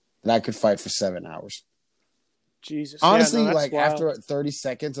with that I could fight for 7 hours. Jesus, honestly, like wild. After 30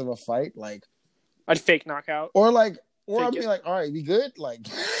 seconds of a fight, like I'd fake knockout, or I'd be like, all right, we good, like.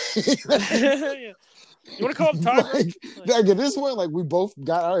 Yeah. You want to call him Tiger? Like at this point, like we both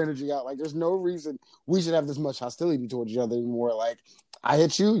got our energy out. Like there's no reason we should have this much hostility towards each other anymore. Like I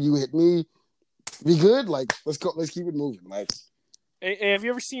hit you, you hit me. We good? Like let's go. Let's keep it moving. Like, hey, have you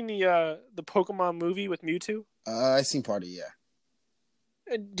ever seen the Pokemon movie with Mewtwo? I seen part of it,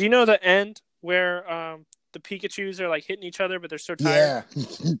 yeah. Do you know the end where the Pikachus are like hitting each other, but they're so tired?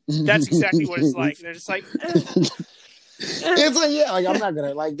 Yeah, that's exactly what it's like. They're just like. It's like like I'm not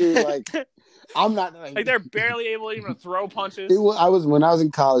gonna like dude like. I'm not like they're barely able even to throw punches. When I was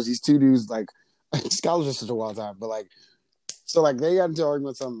in college. These two dudes like college was such a wild time, but like so like they got into an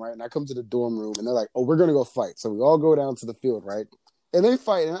argument something, right? And I come to the dorm room and they're like, "Oh, we're gonna go fight." So we all go down to the field, right? And they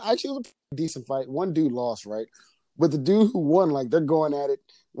fight, and actually it was a decent fight. One dude lost, right? But the dude who won, like they're going at it,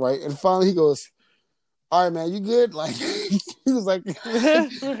 right? And finally he goes, "All right, man, you good?" Like he was like,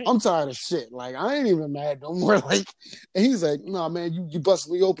 "I'm tired of shit. Like I ain't even mad no more." Like, and he's like, "No, man, you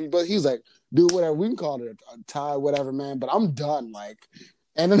busted me open." But he's like, "Dude, whatever. We can call it a tie, whatever, man. But I'm done." Like,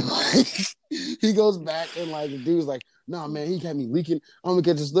 and then like he goes back and like the dude's like, "Nah, man, he got me leaking. I'm gonna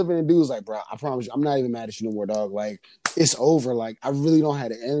get this living." And dude's like, "Bro, I promise you, I'm not even mad at you no more, dog. Like, it's over. Like, I really don't have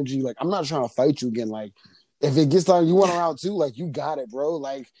the energy. Like, I'm not trying to fight you again. Like, if it gets like you want a round two, like you got it, bro.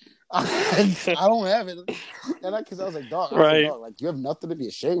 Like." I don't have it, and because I was like, dog, like you have nothing to be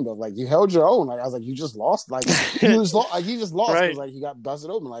ashamed of. Like you held your own. Like I was like, you just lost. Like he just lost because like he got busted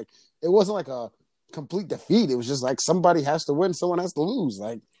open. Like it wasn't like a complete defeat. It was just like somebody has to win, someone has to lose.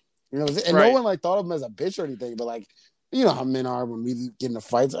 Like and no one like thought of him as a bitch or anything. But like you know how men are when we get into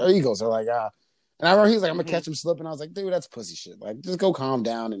fights, our egos are like And I remember he was like, I'm gonna catch him slipping. I was like, dude, that's pussy shit. Like just go calm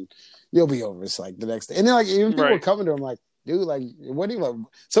down and you'll be over. It's like the next day. And then like even people were coming to him like, dude, like, what do you like?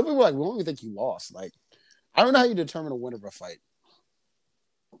 Some people were like, we don't even think you lost. Like, I don't know how you determine a winner of a fight.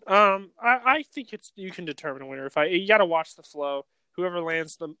 I think you can determine a winner of a fight. You got to watch the flow. Whoever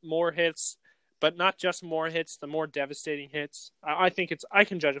lands the more hits, but not just more hits, the more devastating hits. I think I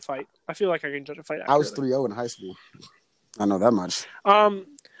can judge a fight. I feel like I can judge a fight. Accurately. I was 3-0 in high school. I know that much.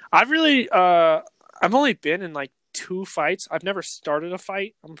 I've only been in like 2 fights. I've never started a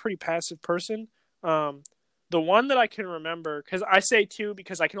fight. I'm a pretty passive person. The one that I can remember, because I say 2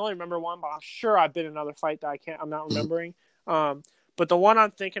 because I can only remember one, but I'm sure I've been in another fight that I'm not remembering. But the one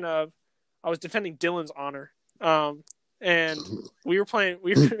I'm thinking of, I was defending Dylan's honor. And we were playing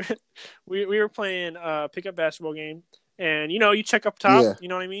we were playing a pickup basketball game, and you check up top, you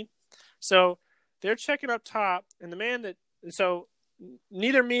know what I mean? So they're checking up top, and so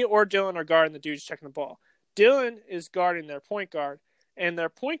neither me or Dylan are guarding the dudes checking the ball. Dylan is guarding their point guard, and their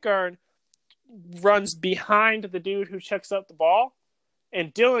point guard runs behind the dude who checks up the ball,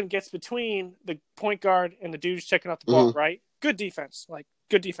 and Dylan gets between the point guard and the dude who's checking out the ball, right? Good defense.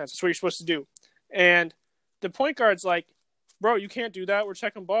 That's what you're supposed to do. And the point guard's like, bro, you can't do that. We're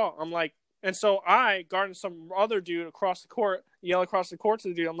checking ball. I'm like, and so I, guarding some other dude across the court, yell across the court to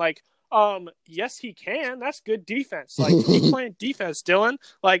the dude. I'm like, yes, he can. That's good defense. Like, keep playing defense, Dylan.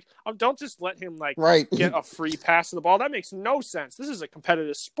 Like, don't just let him, like, get a free pass of the ball. That makes no sense. This is a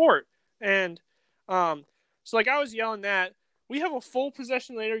competitive sport. And, so, like, I was yelling that. We have a full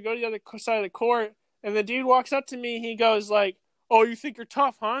possession later, go to the other side of the court, and the dude walks up to me. He goes, like, oh, you think you're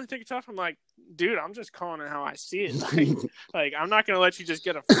tough, huh? You think you're tough? I'm like, dude, I'm just calling it how I see it. Like I'm not going to let you just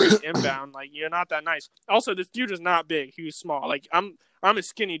get a free inbound. Like, you're not that nice. Also, this dude is not big. He was small. Like, I'm a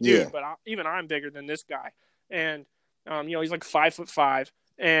skinny dude, but even I'm bigger than this guy. And, he's like 5'5".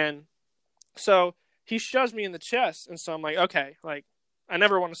 And so he shoves me in the chest. And so I'm like, okay, like, I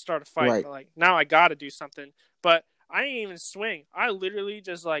never want to start a fight. But, like, now I got to do something. But I didn't even swing. I literally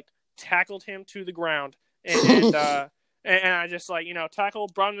just, like, tackled him to the ground. And I just, like,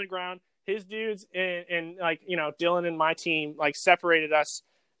 tackled, brought him to the ground. His dudes and like, Dylan and my team, like, separated us.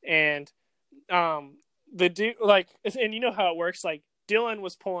 And the dude, like, and you know how it works. Like, Dylan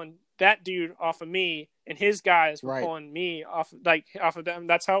was pulling that dude off of me, and his guys were pulling me off of them.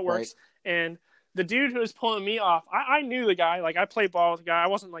 That's how it works. Right. And the dude who was pulling me off, I knew the guy. Like, I played ball with the guy. I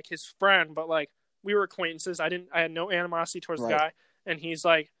wasn't, like, his friend, but, like, we were acquaintances. I had no animosity towards the guy. And he's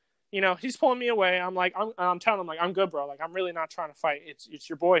like, he's pulling me away. I'm like, I'm telling him, like, I'm good, bro. Like, I'm really not trying to fight. It's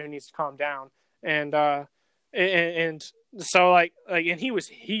your boy who needs to calm down. And so like, and he was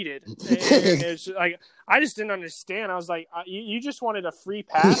heated. And it's like, I just didn't understand. I was like, you just wanted a free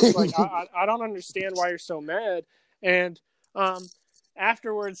pass. Like, I don't understand why you're so mad. And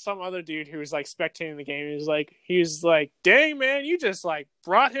afterwards, some other dude who was, like, spectating the game, he was like, dang, man, you just, like,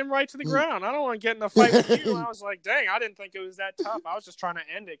 brought him right to the ground. I don't want to get in a fight with you. And I was like, dang, I didn't think it was that tough. I was just trying to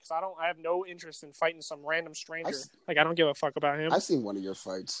end it because I have no interest in fighting some random stranger. I don't give a fuck about him. I've seen one of your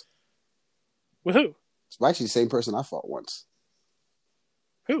fights. With who? It's actually the same person I fought once.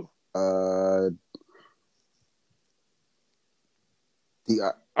 Who? Oh,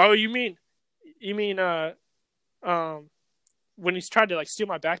 you mean when he's tried to, like, steal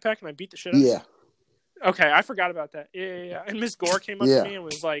my backpack and I beat the shit out of him? Yeah. Okay, I forgot about that. Yeah. And Miss Gore came up to me and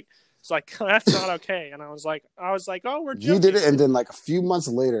was like, it's like, that's not okay. And I was like, oh, we're joking. You did it, and then, like, a few months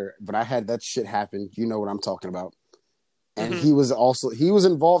later, but I had that shit happen. You know what I'm talking about. And he was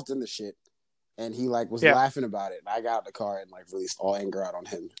involved in the shit. And he, like, was laughing about it. And I got out the car and, like, released all anger out on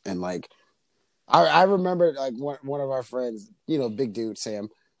him. And, like, I remember, like, one of our friends, big dude, Sam.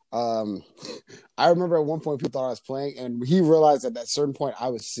 I remember at one point people thought I was playing, and he realized at that certain point I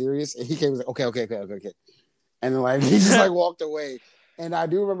was serious, and he came and was like, okay. And then, like, he just, like, walked away. And I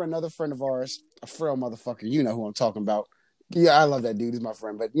do remember another friend of ours, a frail motherfucker, you know who I'm talking about. Yeah, I love that dude. He's my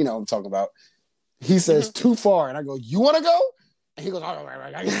friend, but you know who I'm talking about. He says, too far. And I go, you want to go? And he goes, all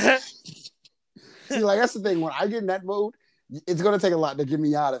right. See, like, that's the thing. When I get in that mode, it's going to take a lot to get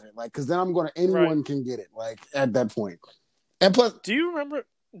me out of it. Like, because then anyone can get it, like, at that point. And plus, do you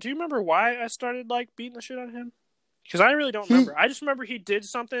remember why I started, like, beating the shit out of him? Because I really don't remember. I just remember he did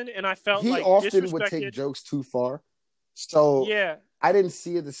something, and I felt like disrespected. He often would take jokes too far. So yeah, I didn't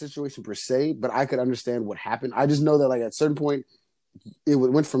see the situation per se, but I could understand what happened. I just know that, like, at a certain point, it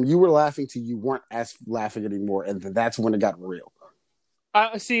went from you were laughing to you weren't as laughing anymore, and that's when it got real.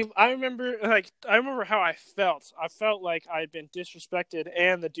 See, I remember how I felt. I felt like I had been disrespected,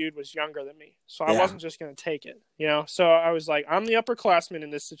 and the dude was younger than me, so I wasn't just going to take it, So I was like, I'm the upperclassman in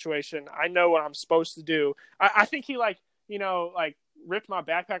this situation. I know what I'm supposed to do. I think he, like, like, ripped my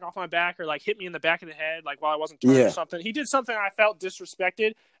backpack off my back, or, like, hit me in the back of the head, like, while I wasn't turning or something. He did something I felt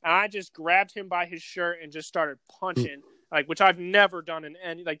disrespected, and I just grabbed him by his shirt and just started punching, like, which I've never done in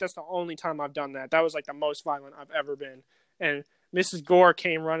any. Like, that's the only time I've done that. That was, like, the most violent I've ever been, and Mrs. Gore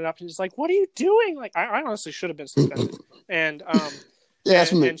came running up and was like, what are you doing? Like, I honestly should have been suspended. And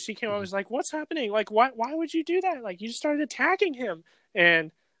and she came up and was like, what's happening? Like, why would you do that? Like, you just started attacking him.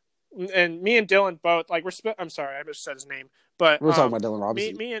 And me and Dylan both, like, I'm sorry, I just said his name. But we're talking about Dylan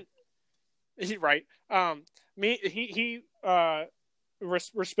Robinson.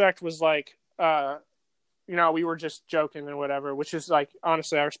 Respect was like, we were just joking and whatever, which is, like,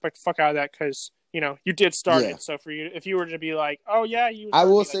 honestly, I respect the fuck out of that because, you did start it. So for you, if you were to be like, oh yeah, I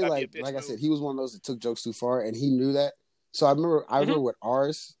will say, like I said, he was one of those that took jokes too far, and he knew that. So I remember with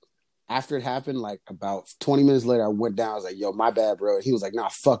ours, after it happened, like, about 20 minutes later, I went down. I was like, yo, my bad, bro. And he was like, nah,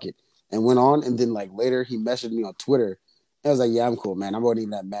 fuck it, and went on. And then, like, later, he messaged me on Twitter. And I was like, yeah, I'm cool, man. I wasn't even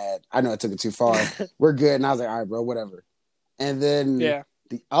that mad. I know I took it too far. We're good. And I was like, all right, bro, whatever. And then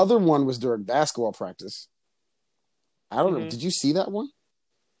the other one was during basketball practice. I don't know. Did you see that one?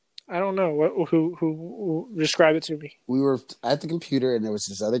 I don't know. Who describe it to me? We were at the computer, and there was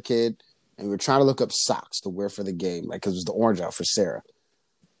this other kid, and we were trying to look up socks to wear for the game, like because it was the orange out for Sarah.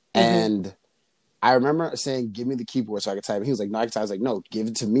 Mm-hmm. And I remember saying, "Give me the keyboard so I can type it." He was like, "No, I can type." I was like, "No, give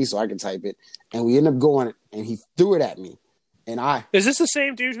it to me so I can type it." And we ended up going, and he threw it at me. And Is this the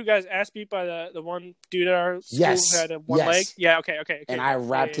same dude who got his ass beat by the one dude at our school Yes. who had one leg? Yeah, okay. And I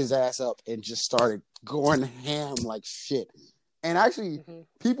wrapped his ass up and just started going ham like shit. And actually,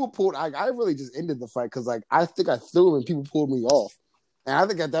 people pulled. I really just ended the fight because like I think I threw him and people pulled me off. And I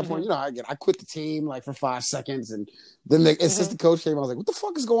think at that point, I quit the team like for 5 seconds, and then the assistant coach came. I was like, "What the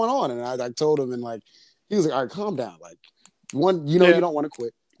fuck is going on?" And I told him, and like he was like, "All right, calm down. Like you don't want to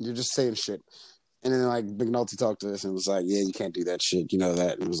quit. You're just saying shit." And then like McNulty talked to us and was like, "Yeah, you can't do that shit. You know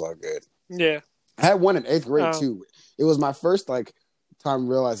that." And it was all good. Yeah, I had one in 8th grade too. It was my first like time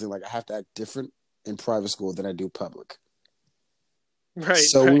realizing like I have to act different in private school than I do public. Right.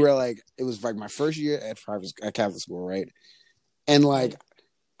 So we were like, it was like my first year at Catholic school, right? And like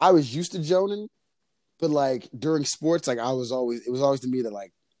I was used to joning, but like during sports, like it was always to me that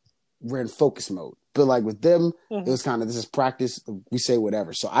like we're in focus mode. But like with them, it was kind of, this is practice. We say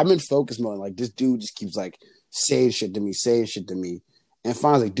whatever. So I'm in focus mode. And like this dude just keeps like saying shit to me. And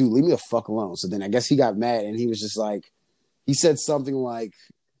finally, like, dude, leave me the fuck alone. So then I guess he got mad and he was just like, he said something like,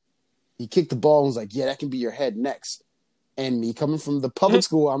 he kicked the ball and was like, "Yeah, that can be your head next." And me coming from the public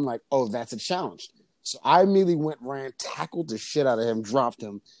school, I'm like, "Oh, that's a challenge." So I immediately ran, tackled the shit out of him, dropped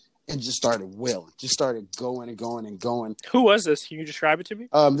him, and just started wailing. Just started going and going and going. Who was this? Can you describe it to me?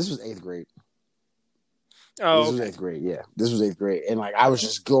 This was 8th grade. Oh, this was 8th grade. Yeah, this was 8th grade, and like I was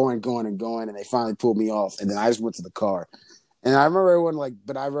just going, and they finally pulled me off, and then I just went to the car, and I remember everyone like,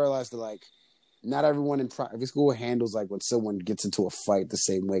 but I realized that like not everyone in private school handles like when someone gets into a fight the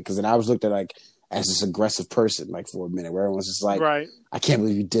same way, because then I was looked at like as this aggressive person like for a minute, where everyone's just like, right. "I can't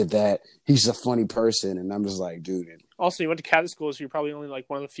believe you did that. He's a funny person," and I'm just like, dude. Also, you went to Catholic school, so you're probably only like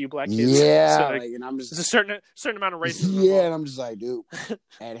one of the few black kids. Yeah, so, like, and I'm just there's a certain amount of racism. Yeah, and I'm just like, dude,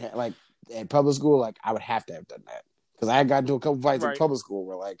 at public school, like I would have to have done that because I had gotten into a couple fights in public school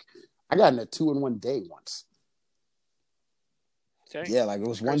where like I got in a 2-in-1 day once. Dang. Yeah, like it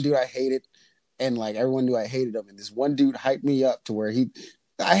was one dude I hated, and like everyone knew I hated him, and this one dude hyped me up to where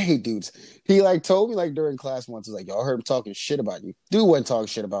I hate dudes. He like told me like during class once, he was like, "Y'all heard him talking shit about you." Dude wasn't talking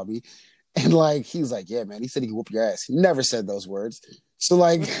shit about me. And like he was like, "Yeah, man," he said he could whoop your ass. He never said those words. So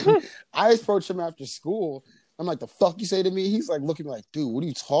like I approached him after school. I'm like, "The fuck you say to me?" He's like looking like, "Dude, what are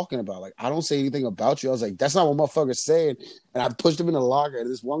you talking about? Like, I don't say anything about you." I was like, "That's not what motherfuckers saying." And I pushed him in the locker,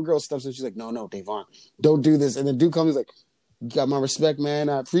 and this one girl steps in, she's like, "No, Davon, don't do this." And the dude comes, he's like, "You got my respect, man.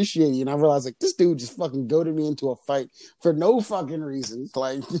 I appreciate you." And I realized like this dude just fucking goaded me into a fight for no fucking reason.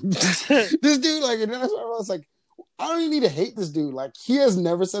 Like this dude, like, and then I was like, I don't even need to hate this dude. Like, he has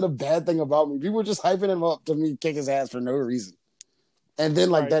never said a bad thing about me. People were just hyping him up to me kick his ass for no reason. And then,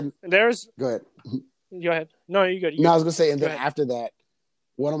 like, then... Go ahead. Go ahead. No, you good. No, I was going to say, and then after that,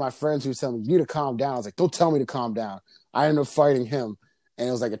 one of my friends who was telling me, "You need to calm down." I was like, "Don't tell me to calm down." I ended up fighting him, and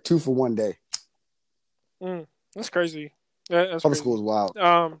it was like a 2-for-1 day. That's crazy. That's Public school is wild.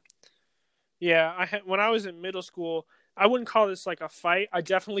 Yeah, when I was in middle school, I wouldn't call this like a fight. I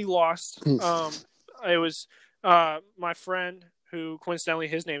definitely lost. It was my friend who coincidentally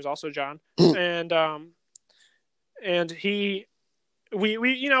his name's also John, and we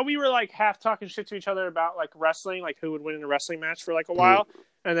were like half talking shit to each other about like wrestling, like who would win in a wrestling match for like a while.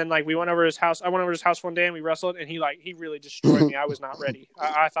 And then like we went over to his house. I went over to his house one day and we wrestled, and he really destroyed me. I was not ready.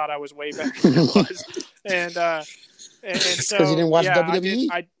 I thought I was way better than I was. And so because you didn't watch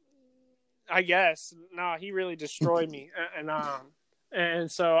WWE. I guess no, he really destroyed me.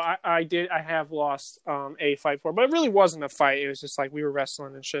 And so I have lost a fight before, but it really wasn't a fight. It was just like we were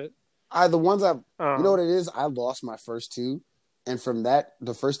wrestling and shit. You know what it is? I lost my first 2, and from that,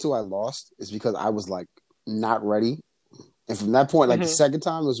 the first 2 I lost is because I was like not ready. And from that point, like the second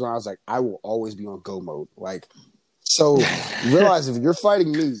time was when I was like, I will always be on go mode. Like, so realize if you're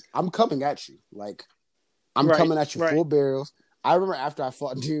fighting me, I'm coming at you. Like, I'm coming at you full barrels. I remember after I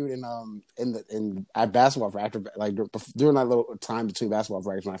fought dude at basketball after like during that little time between basketball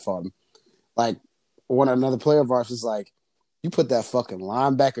breaks when I fought him, like another player of ours was like, "You put that fucking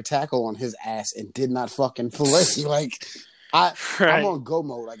linebacker tackle on his ass and did not fucking fillet." Like I'm on go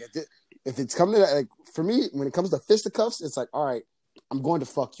mode. Like if it's coming to that, like for me, when it comes to fisticuffs, it's like, all right, I'm going to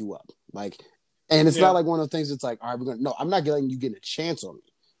fuck you up. Like, and it's not like one of those things that's like, all right, no, I'm not letting you get a chance on me.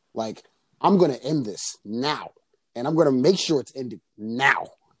 Like, I'm going to end this now. And I'm going to make sure it's ended now.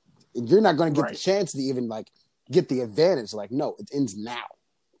 And you're not going to get the chance to even like get the advantage. Like, no, it ends now.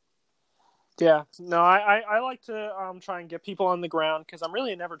 Yeah, no, I like to try and get people on the ground because I'm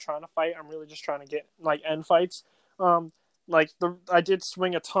really never trying to fight. I'm really just trying to get like end fights. I did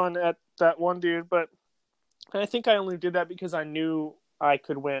swing a ton at that one dude, but I think I only did that because I knew I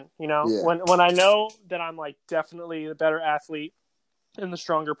could win. You know, Yeah. when I know that I'm like definitely the better athlete and the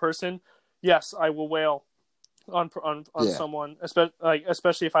stronger person, yes, I will wail on Yeah. someone,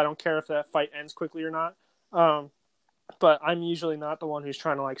 especially if I don't care if that fight ends quickly or not. But I'm usually not the one who's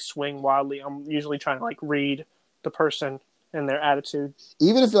trying to like swing wildly. I'm usually trying to like read the person and their attitude.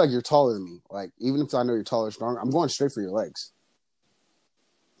 Even if you're taller than me, like even if I know you're taller or strong, I'm going straight for your legs.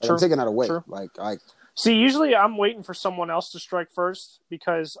 Like, True. I'm taking that away. True. Like See, usually I'm waiting for someone else to strike first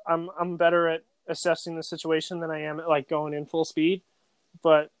because I'm better at assessing the situation than I am at like going in full speed.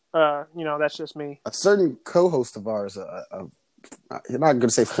 But that's just me. a certain co-host of ours, you're not going to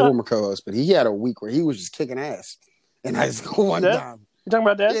say former co-host, but he had a week where he was just kicking ass in high school one That? time. You talking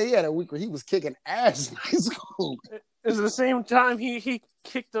about that? Yeah, he had a week where he was kicking ass in high school. Is it the same time he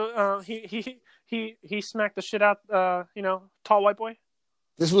kicked the he smacked the shit out tall white boy?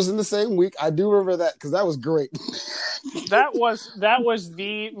 This was in the same week. I do remember that because that was great. That was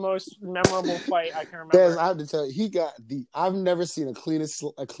the most memorable fight I can remember. Des, I have to tell you, I've never seen a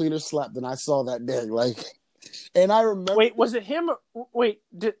cleaner slap than I saw that day. Like, and I remember. Wait, was it him? Was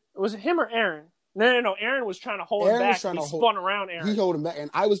it him or Aaron? No. Aaron was trying to hold him back. He spun around Aaron. He held him back,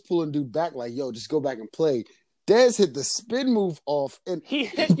 and I was pulling dude back like, "Yo, just go back and play." Dez hit the spin move off, and he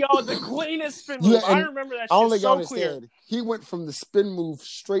hit the cleanest spin move. Yeah, I remember that I don't shit think so clear. understand. He went from the spin move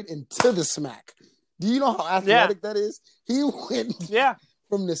straight into the smack. Do you know how athletic that is? He went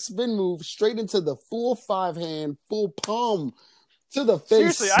from the spin move straight into the full 5-hand, full palm to the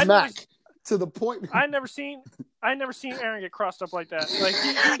face smack to the point. I never seen Aaron get crossed up like that. Like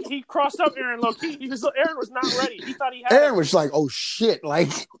he crossed up Aaron low key. Aaron was not ready. He thought he had. Aaron was like, "Oh shit!" Like,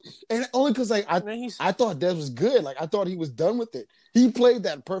 and only because like I thought Dez was good. Like I thought he was done with it. He played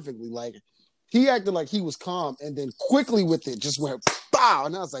that perfectly. Like he acted like he was calm, and then quickly with it just went bow,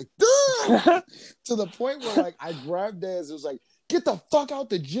 and I was like, "Dude!" To the point where like I grabbed Dez. It was like, "Get the fuck out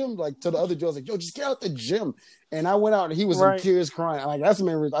the gym!" Like to the other dude, I was like, "Yo, just get out the gym." And I went out and he was in tears crying. I'm like, that's the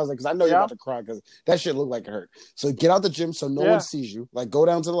main reason. I was like, because I know you're about to cry because that shit looked like it hurt. So get out the gym so no one sees you. Like go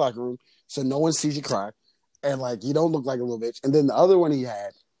down to the locker room so no one sees you cry. And like you don't look like a little bitch. And then the other one he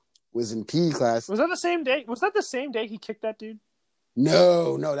had was in PE class. Was that the same day? Was that the same day he kicked that dude?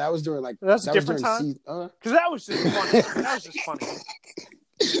 No, that was during like that's a different time. Because that was just funny. That was just funny.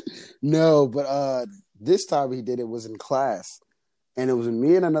 No, but this time he did it was in class. And it was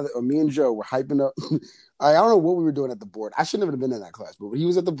me and Joe were hyping up. I don't know what we were doing at the board. I shouldn't have been in that class, but he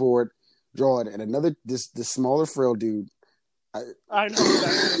was at the board drawing, and another this smaller frail dude. I know exactly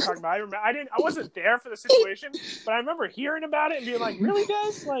what you're talking about. I wasn't there for the situation, but I remember hearing about it and being like, "Really,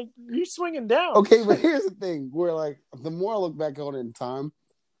 guys? Like you swinging down?" Okay, but here's the thing: where like the more I look back on it in time,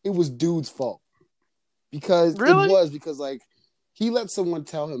 it was dude's fault because like he let someone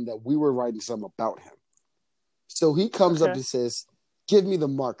tell him that we were writing something about him. So he comes up and says, "Give me the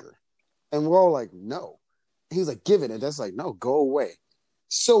marker," and we're all like, "No." He's like, "Give it," and that's like, "No, go away."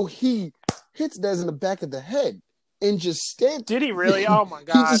 So he hits Dez in the back of the head and just stands. Did he really? Oh my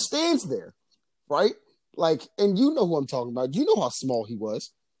god! He just stands there, right? Like, and you know who I'm talking about. You know how small he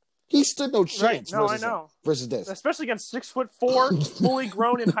was. He stood no chance. Right. No, I know. Versus Dez, especially against 6'4", fully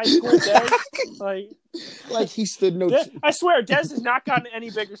grown in high school Dez. Like he stood no. I swear, Dez has not gotten any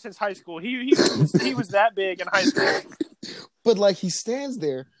bigger since high school. He was that big in high school. But like he stands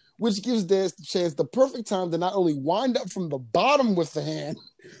there, which gives Dez the chance, the perfect time to not only wind up from the bottom with the hand,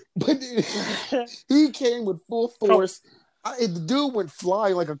 but he came with full force. The dude went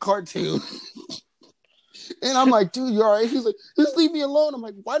flying like a cartoon. And I'm like, "Dude, you all right?" He's like, "Just leave me alone." I'm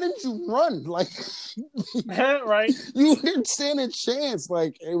like, "Why didn't you run?" Like, right? You didn't stand a chance.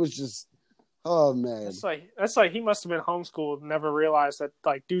 Like, it was just, oh man. That's like he must have been homeschooled and never realized that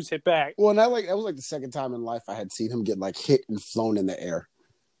like dudes hit back. Well, and that was like the second time in life I had seen him get like hit and flown in the air.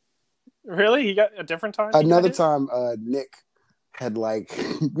 Really? He got a different time? Another time, Nick had like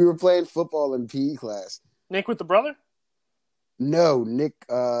we were playing football in PE class. Nick with the brother? No, Nick,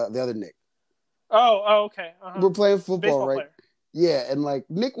 the other Nick. Oh, okay. Uh-huh. We're playing football, baseball right? Player. Yeah, and like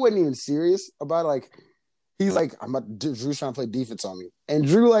Nick wasn't even serious about it. Like he's like, Drew's trying to play defense on me, and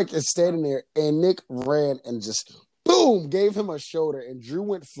Drew like is standing there, and Nick ran and just boom gave him a shoulder, and Drew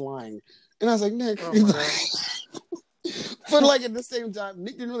went flying, and I was like, Nick. But like at the same time,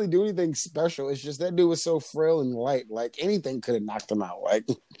 Nick didn't really do anything special. It's just that dude was so frail and light. Like anything could have knocked him out. Like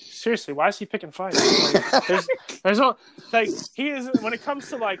seriously, why is he picking fights? Like, there's no like he is when it comes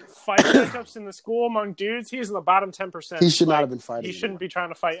to like fight matchups in the school among dudes. He is in the bottom 10%. He should not have been fighting. He shouldn't be trying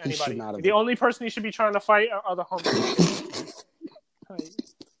to fight anybody. The been. Only person he should be trying to fight are the homies.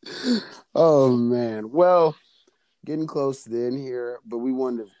 Oh man, well. Getting close to the end here, but we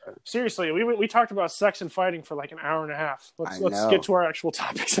wanted to... Seriously, we talked about sex and fighting for like an hour and a half. Let's get to our actual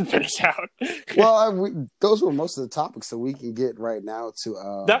topics and finish out. Well, those were most of the topics, so we can get right now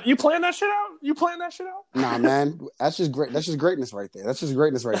to... You plan that shit out? You plan that shit out? Nah, man. That's just great. That's just greatness right there. That's just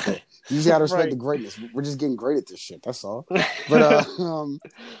greatness right there. You just gotta respect the greatness. We're just getting great at this shit. That's all. But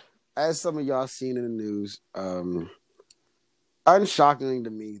as some of y'all seen in the news, unshockingly to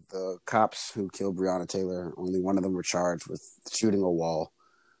me, the cops who killed Breonna Taylor, only one of them were charged with shooting a wall.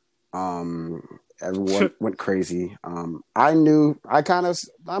 Everyone went crazy. I'm not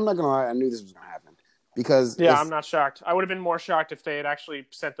gonna lie, I knew this was gonna happen because I'm not shocked. I would have been more shocked if they had actually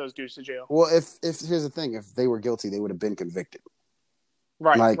sent those dudes to jail. Well, if here's the thing, if they were guilty, they would have been convicted.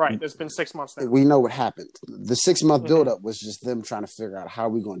 Right. It's been 6 months now. We know what happened. The 6 month buildup was just them trying to figure out how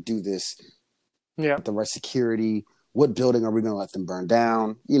we're going to do this. Yeah. With the right security. What building are we going to let them burn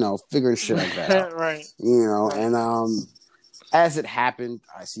down? Figuring shit like that out. Right. And as it happened,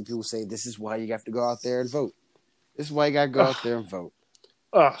 I see people say, this is why you have to go out there and vote. This is why you got to go out there and vote.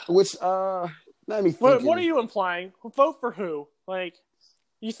 Which, let me think. What are you implying? Vote for who? Like,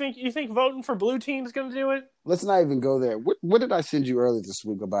 you think voting for blue team is going to do it? Let's not even go there. What did I send you earlier this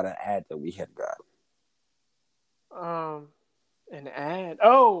week about an ad that we had got? An ad?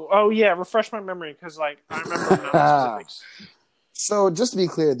 Oh yeah. Refresh my memory because I remember no specifics. So just to be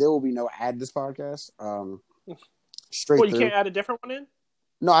clear, there will be no ad this podcast. Straight. Well, you can't add a different one in?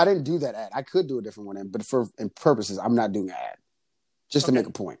 No, I didn't do that ad. I could do a different one in, but for purposes, I'm not doing an ad. Just to make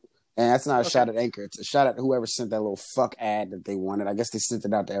a point. And that's not a shot at Anchor. It's a shot at whoever sent that little fuck ad that they wanted. I guess they sent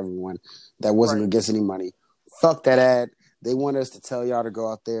it out to everyone that wasn't against any money. Fuck that ad. They want us to tell y'all to go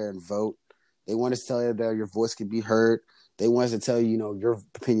out there and vote. They want us to tell you that your voice can be heard. They want us to tell you, your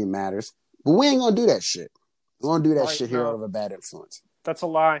opinion matters. But we ain't going to do that shit. We won't do that shit here out of a bad influence. That's a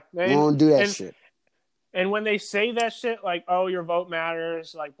lie. We won't do that shit. And when they say that shit, like, oh, your vote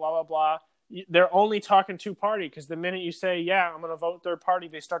matters, like, blah, blah, blah, they're only talking two-party because the minute you say, yeah, I'm going to vote third party,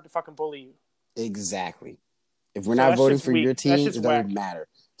 they start to fucking bully you. Exactly. If we're not voting for your team, it doesn't matter.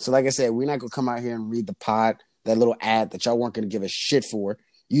 So like I said, we're not going to come out here and read the pod, that little ad that y'all weren't going to give a shit for.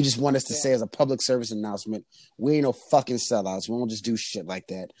 You just want us to say as a public service announcement, we ain't no fucking sellouts. We won't just do shit like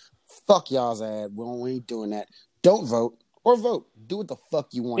that. Fuck y'all's ad. We ain't doing that. Don't vote or vote. Do what the fuck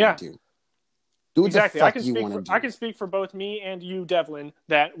you want to do. Do what the fuck you want to do. I can speak for both me and you, Devlin,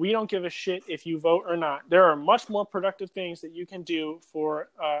 that we don't give a shit if you vote or not. There are much more productive things that you can do for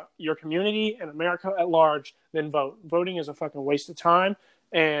your community and America at large than vote. Voting is a fucking waste of time,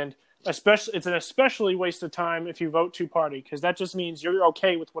 and it's an especially waste of time if you vote two-party, because that just means you're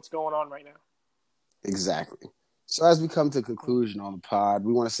okay with what's going on right now. Exactly. So as we come to a conclusion on the pod,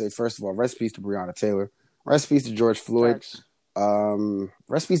 we want to say, first of all, rest in peace to Breonna Taylor. Rest in peace to George Floyd. Thanks.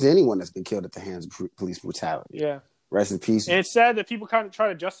 Rest in peace to anyone that's been killed at the hands of police brutality. Yeah. Rest in peace. And it's sad that people kind of try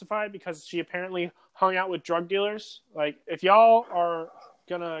to justify it because she apparently hung out with drug dealers. Like, if y'all are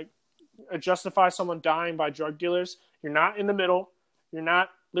going to justify someone dying by drug dealers, you're not in the middle. You're not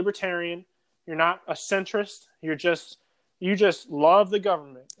libertarian. You're not a centrist. You just love the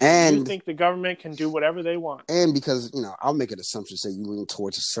government. And you think the government can do whatever they want. And because, I'll make an assumption, say you lean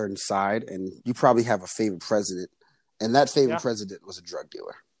towards a certain side, and you probably have a favorite president. And that favorite president was a drug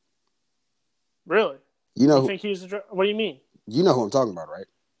dealer. Really? You think he's what do you mean? You know who I'm talking about, right?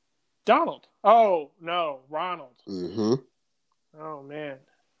 Donald. Oh, no. Ronald. Mm-hmm. Oh, man.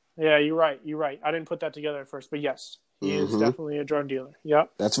 Yeah, you're right. I didn't put that together at first, but yes, he is definitely a drug dealer.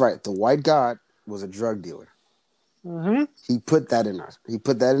 Yep. That's right. The white god was a drug dealer. Mm-hmm. He put that in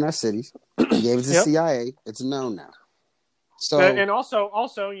our cities. He gave it to the CIA. It's known now. So and also,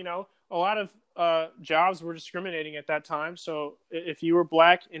 a lot of jobs were discriminating at that time. So if you were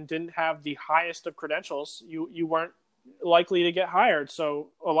black and didn't have the highest of credentials, you weren't likely to get hired. So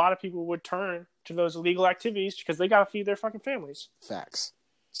a lot of people would turn to those illegal activities because they got to feed their fucking families. Facts.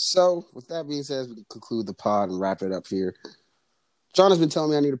 So with that being said, we can conclude the pod and wrap it up here. John has been telling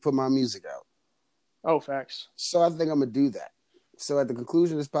me I need to put my music out. Oh, facts. So I think I'm going to do that. So at the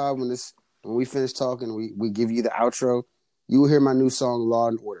conclusion of this pod, when we finish talking, we give you the outro, you will hear my new song, Law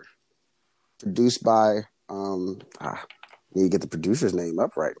and Order. Produced by, need to get the producer's name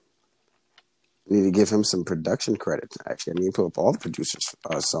up right. Need to give him some production credit. Actually, I need to put up all the producers'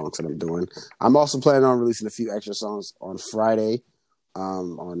 songs that I'm doing. I'm also planning on releasing a few extra songs on Friday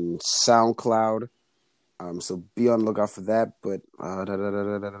on SoundCloud. So be on the lookout for that. But why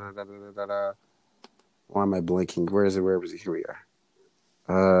am I blanking? Where is it? Where was it? Here we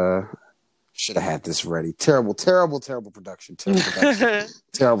are. Should have had this ready. Terrible production.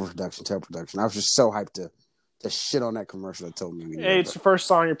 Terrible production. I was just so hyped to the shit on that commercial that told me. Hey, it's the first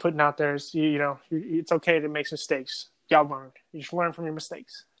song you're putting out there. So, it's okay to make mistakes. Y'all learn. You just learn from your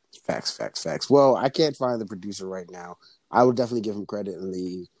mistakes. Facts. Well, I can't find the producer right now. I would definitely give him credit in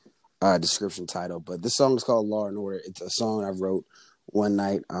the description title, but this song is called Law and Order. It's a song I wrote one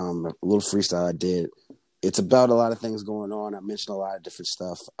night, a little freestyle I did. It's about a lot of things going on. I mentioned a lot of different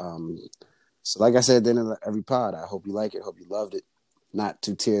stuff. So like I said at the end of every pod, I hope you like it. Hope you loved it. Not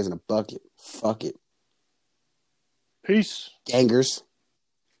 2 tears in a bucket. Fuck it. Peace. Gangers.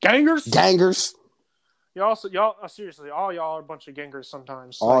 Y'all seriously, all y'all are a bunch of gangers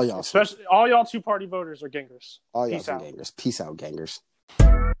sometimes. All y'all. Especially all y'all 2-party voters are gangers. All y'all some gangers. Peace out, gangers.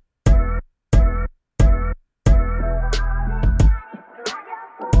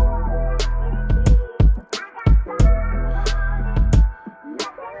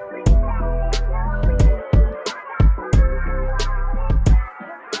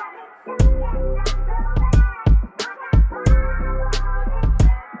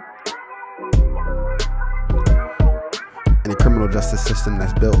 Justice system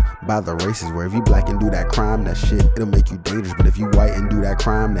that's built by the races, where if you black and do that crime, that shit, it'll make you dangerous. But if you white and do that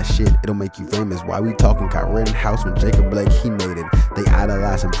crime, that shit, it'll make you famous. Why we talking Kyle Rittenhouse when Jacob Blake, he made it? They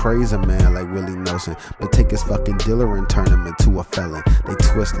idolize and praise a man like Willie Nelson, but take his fucking dealer and turn him into a felon. They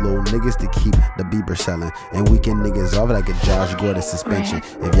twist little niggas to keep the Bieber selling, and weekend niggas off like a Josh Gordon suspension.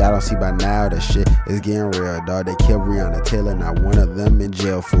 If y'all don't see by now, that shit is getting real, dog. They killed Breonna Taylor, not one of them in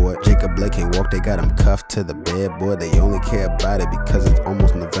jail for it. Jacob Blake can't walk, they got him cuffed to the bed, boy. They only care about it because it's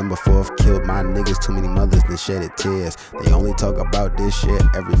almost November 4th. Killed my niggas, too many mothers that shedded tears. They only talk about this shit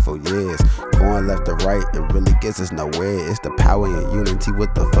every 4 years. Going left to right, it really gets us nowhere. It's the power and unity,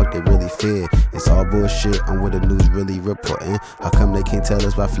 what the fuck they really fear. It's all bullshit on what the news really reporting. How come they can't tell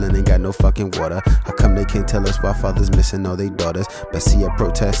us why Flint ain't got no fucking water? How come they can't tell us why fathers missing all their daughters? But see a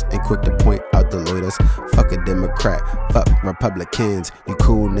protest and quick to point out the loiters. Fuck a Democrat, fuck Republicans. You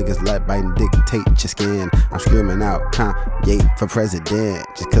cool niggas let Biden dictate your skin. I'm screaming out Kanye for president,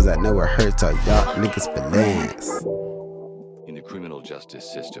 just cause I know it hurts all y'all niggas' feelings. In the criminal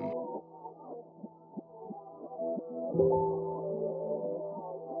justice system,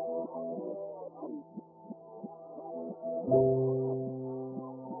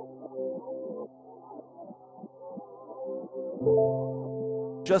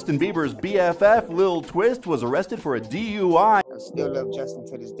 Justin Bieber's BFF, Lil Twist, was arrested for a DUI. I still love Justin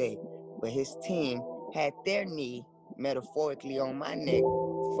to this day, but his team had their knee metaphorically on my neck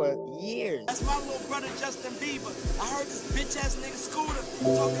for years. That's my little brother Justin Bieber. I heard this bitch ass nigga Scooter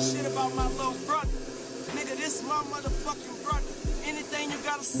talking shit about my little brother. Nigga, this is my motherfucking brother. Anything you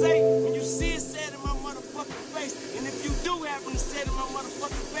gotta say, when you see it said in my motherfucking face, and if you do happen to say it in my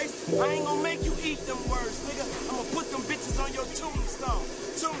motherfucking face, I ain't gonna make you eat them words, nigga. I'm gonna put them bitches on your tombstone.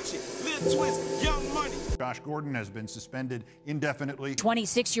 Tunchi, Lil Twist, Young Money. Josh Gordon has been suspended indefinitely.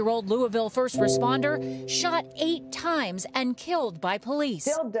 26-year-old Louisville first responder shot 8 times and killed by police.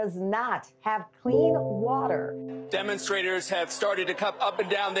 Still does not have clean water. Demonstrators have started to come up and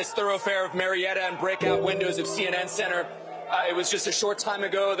down this thoroughfare of Marietta and break out windows of CNN Center. It was just a short time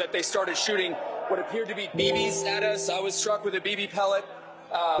ago that they started shooting what appeared to be BBs at us. I was struck with a BB pellet.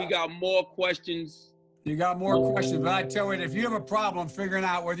 We got more questions. You got more questions, but I tell you, if you have a problem figuring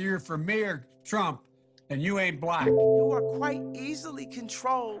out whether you're for me or Trump, then you ain't black. You are quite easily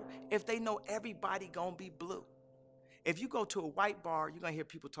controlled if they know everybody gonna be blue. If you go to a white bar, you're gonna hear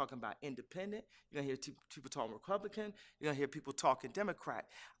people talking about independent, you're gonna hear people talking Republican, you're gonna hear people talking Democrat.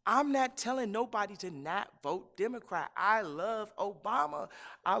 I'm not telling nobody to not vote Democrat. I love Obama,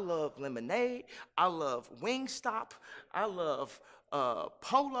 I love lemonade, I love Wingstop, I love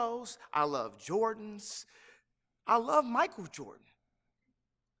polos, I love Jordans, I love Michael Jordan.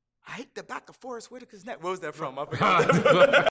 I hate the back of Forrest Whitaker's neck. What was that from? I forgot.